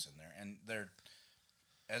gorgeous in there. And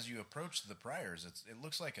as you approach the Priors, it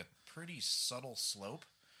looks like a pretty subtle slope,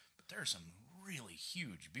 but there are some really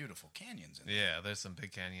huge, beautiful canyons in there. Yeah, there's some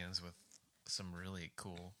big canyons with some really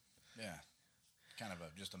cool... Yeah. Kind of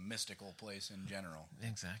just a mystical place in general.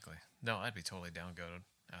 Exactly. No, I'd be totally down go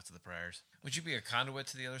out to the Priors. Would you be a conduit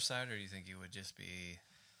to the other side, or do you think you would just be...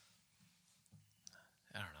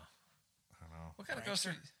 I don't know. What kind of ghost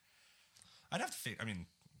are... I'd have to think... I mean,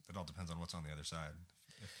 it all depends on what's on the other side.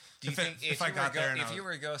 Do you think if you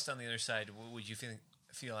were a ghost on the other side, would you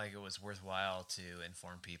feel like it was worthwhile to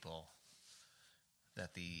inform people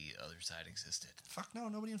that the other side existed? Fuck no,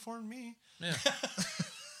 nobody informed me. Yeah.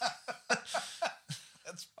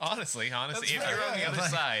 Honestly, if you're on the other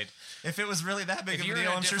side, if it was really that big of a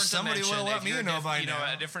deal, I'm sure somebody will let me know by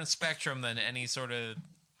now. A different spectrum than any sort of.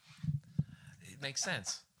 It makes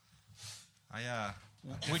sense.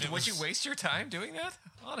 Would you waste your time doing that?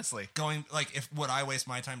 Honestly, would I waste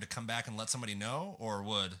my time to come back and let somebody know, or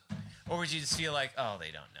would you just feel like, oh,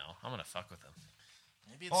 they don't know, I'm gonna fuck with them?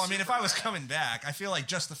 I mean, if I was coming back, I feel like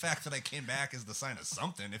just the fact that I came back is the sign of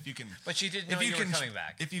something. If you can, but you didn't know you were coming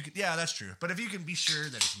back. If you could, yeah, that's true. But if you can be sure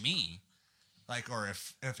that it's me, or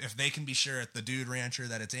if they can be sure at the Dude Rancher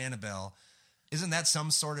that it's Annabelle, isn't that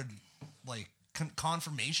some sort of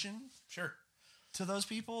confirmation? Sure. To those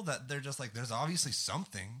people that they're just like, there's obviously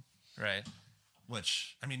something, right?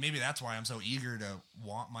 Which, I mean, maybe that's why I'm so eager to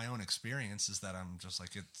want my own experience. Is that I'm just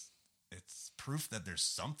like it's proof that there's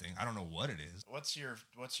something. I don't know what it is. What's your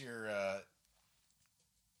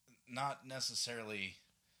not necessarily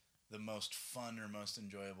the most fun or most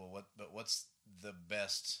enjoyable, but what's the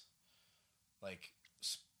best like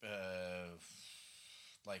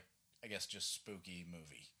I guess just spooky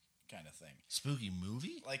movie kind of thing? Spooky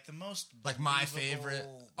movie? Like the most like my favorite.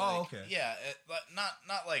 Okay. Yeah,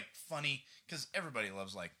 not like funny, cuz everybody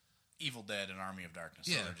loves like Evil Dead and Army of Darkness.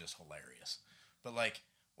 So they're just hilarious. But like,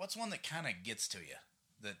 what's one that kind of gets to you,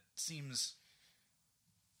 that seems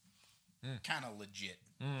kind of legit?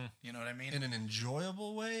 You know what I mean? In an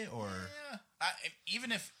enjoyable way, or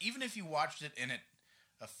even if you watched it and it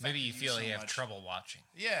affected maybe you feel so you have much. trouble watching.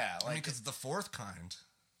 Yeah, like because it's the fourth kind.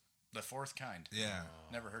 The fourth kind. Yeah,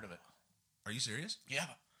 never heard of it. Are you serious? Yeah.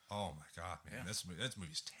 Oh my god, man! This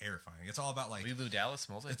movie's terrifying. It's all about like Lulu Dallas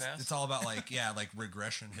multipass. It's all about like like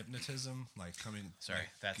regression hypnotism, like coming. Sorry,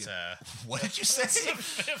 that's What did you say?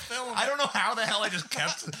 I don't know how the hell I just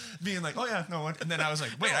kept being like, oh yeah, no, and then I was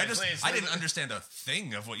like, wait, I didn't understand a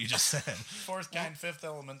thing of what you just said. Fourth kind, fifth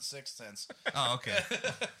element, sixth sense. Oh, okay.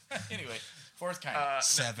 Anyway, fourth kind,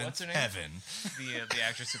 seventh heaven. The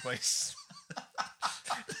actress who plays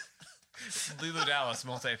Lulu Dallas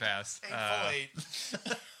multipass.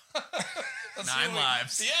 9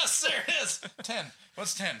 lives. Yes, there it is. 10.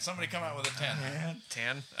 What's 10? Somebody come out with a 10.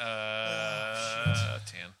 10?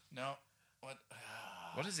 10. No. What?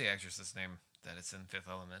 What is the actress's name that it's in Fifth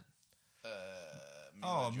Element?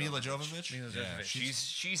 Mila Jovovich. Mila Jovovich.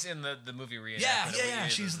 She's in the movie reenactment. Yeah.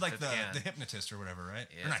 She's like the can. hypnotist or whatever, right?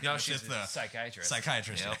 Yeah. Or not No, hypnotist, she's the a psychiatrist.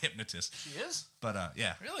 Psychiatrist, Yep. hypnotist. She is? But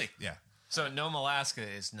yeah. Really? Yeah. So Nome, Alaska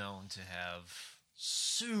is known to have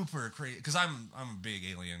super crazy because I'm a big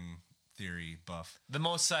alien theory buff. the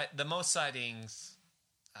most sightings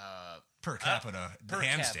Per capita,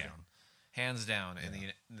 hands down. Hands down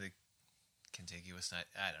in the contiguous night.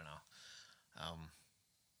 I don't know.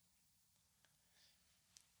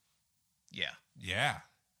 Yeah.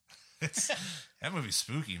 That movie's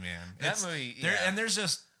spooky, man. Movie, and there's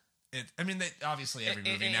just it. I mean, obviously every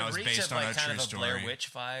movie now is based on a true story. Blair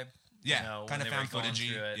Witch vibe. Yeah, kind of found footage.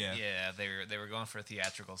 Yeah, they were going for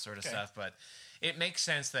theatrical sort of stuff, but it makes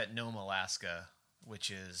sense that Nome, Alaska, which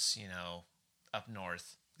is up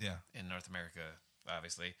north, in North America,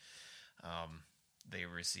 obviously, they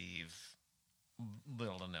receive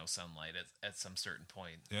little to no sunlight at some certain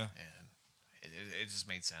point. Yeah, and it just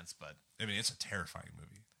made sense. But I mean, it's a terrifying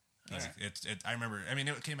movie. I remember. I mean,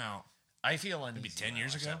 it came out. I feel uneasy maybe 10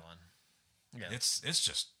 years ago. Yeah, it's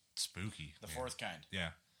just spooky. The fourth kind. Yeah,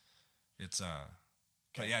 it's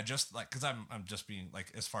but yeah, just like because I'm just being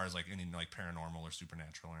like as far as like any like paranormal or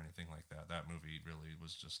supernatural or anything like that. That movie really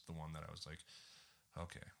was just the one that I was like,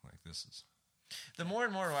 okay, like this is. The more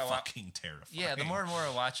and more I watch, fucking terrifying. Yeah, the more and more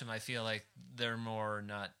I watch them, I feel like they're more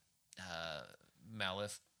not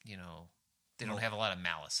malice. They don't have a lot of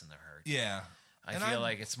malice in their heart. Yeah. I feel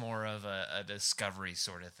like it's more of a discovery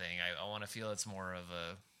sort of thing. I want to feel it's more of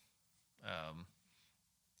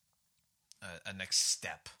a next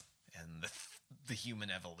step in the human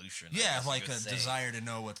evolution. Yeah, like a desire to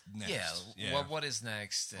know what's next. Yeah. What is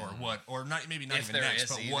next, or what, or not maybe not even next,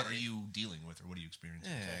 but what are you dealing with, or what are you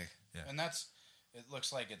experiencing? Yeah. And it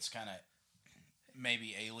looks like it's kind of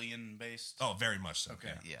maybe alien based. Oh, very much so.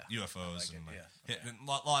 Okay, yeah, UFOs like and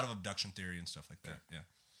a lot of abduction theory and stuff like that. Yeah,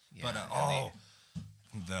 but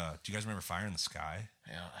do you guys remember Fire in the Sky?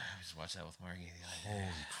 Yeah, I just watched that with Margie the other day.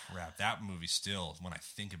 Holy crap! That movie still, when I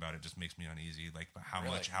think about it, just makes me uneasy. Like how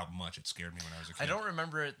much it scared me when I was a kid. I don't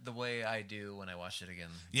remember it the way I do when I watched it again.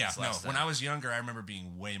 Yeah, when I was younger, I remember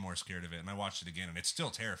being way more scared of it, and I watched it again, and it's still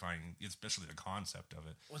terrifying, especially the concept of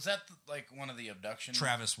it. Was that like one of the abduction?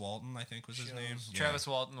 Travis Walton, I think, was his name. Travis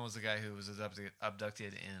Walton was the guy who was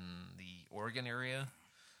abducted in the Oregon area.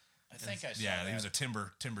 I think I saw Yeah, that. he was a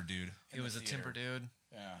timber dude. He was a timber dude.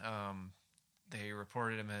 Yeah. They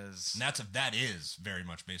reported him as... And that is very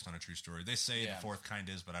much based on a true story. They say the fourth kind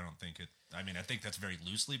is, but I don't think it... I mean, I think that's very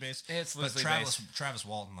loosely based. It's loosely based. Travis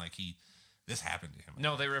Walton, this happened to him.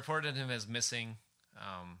 No, they reported him as missing.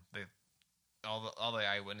 All the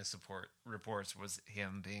eyewitness reports was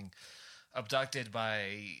him being abducted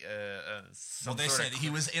by some they said he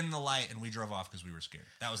was in the light and we drove off because we were scared.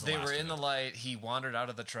 That was They were in the light. He wandered out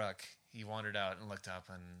of the truck. He wandered out and looked up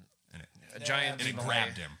and a giant and it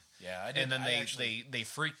grabbed him. Yeah, I did. And then they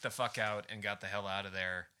freaked the fuck out and got the hell out of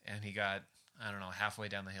there. And he got, I don't know, halfway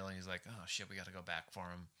down the hill and he's like, oh shit, we got to go back for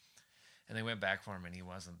him. And they went back for him and he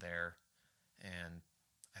wasn't there. And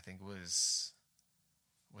I think was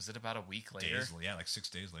it about a week later? Like 6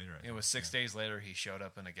 days later. It was 6 days later. He showed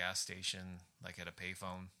up in a gas station, like at a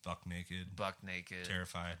payphone, buck naked,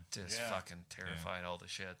 terrified, just fucking terrified. Yeah. all the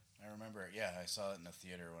shit. I remember it. Yeah, I saw it in the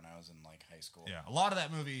theater when I was in high school. Yeah, a lot of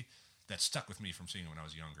that movie that stuck with me from seeing it when I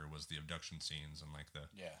was younger was the abduction scenes and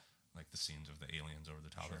the scenes of the aliens over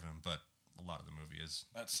the top of him. But a lot of the movie is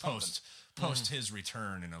post his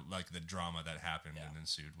return and the drama that happened and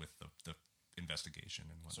ensued with the investigation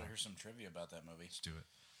and whatnot. So here's some trivia about that movie. Let's do it.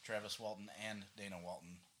 Travis Walton and Dana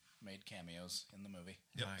Walton made cameos in the movie.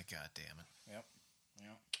 Yep. My God damn it. Yep.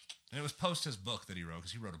 And it was post his book that he wrote,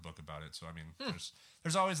 because he wrote a book about it. So I mean,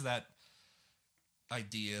 there's always that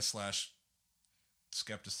idea /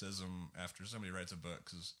 skepticism after somebody writes a book,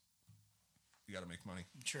 because you got to make money.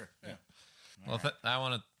 Sure. Yeah. Well, I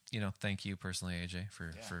want to thank you personally, AJ,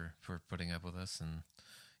 for putting up with us and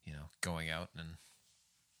going out and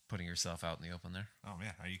putting yourself out in the open there. Oh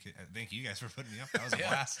man, thank you guys for putting me up. That was a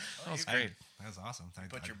blast. That was great. That was awesome.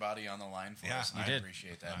 Put your body on the line for us. You I did.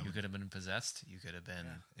 Appreciate that. You could have been possessed. You could have been.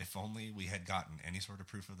 Yeah. If only we had gotten any sort of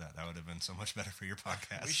proof of that, that would have been so much better for your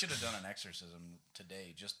podcast. We should have done an exorcism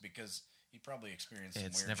today, just because he probably experienced some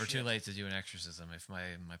It's weird never shit. too late to do an exorcism. If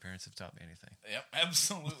my parents have taught me anything. Yep,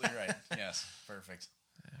 absolutely right. Yes, perfect.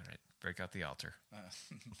 All right, break out the altar.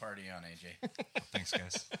 Party on, AJ. Thanks,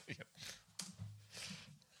 guys. Yep.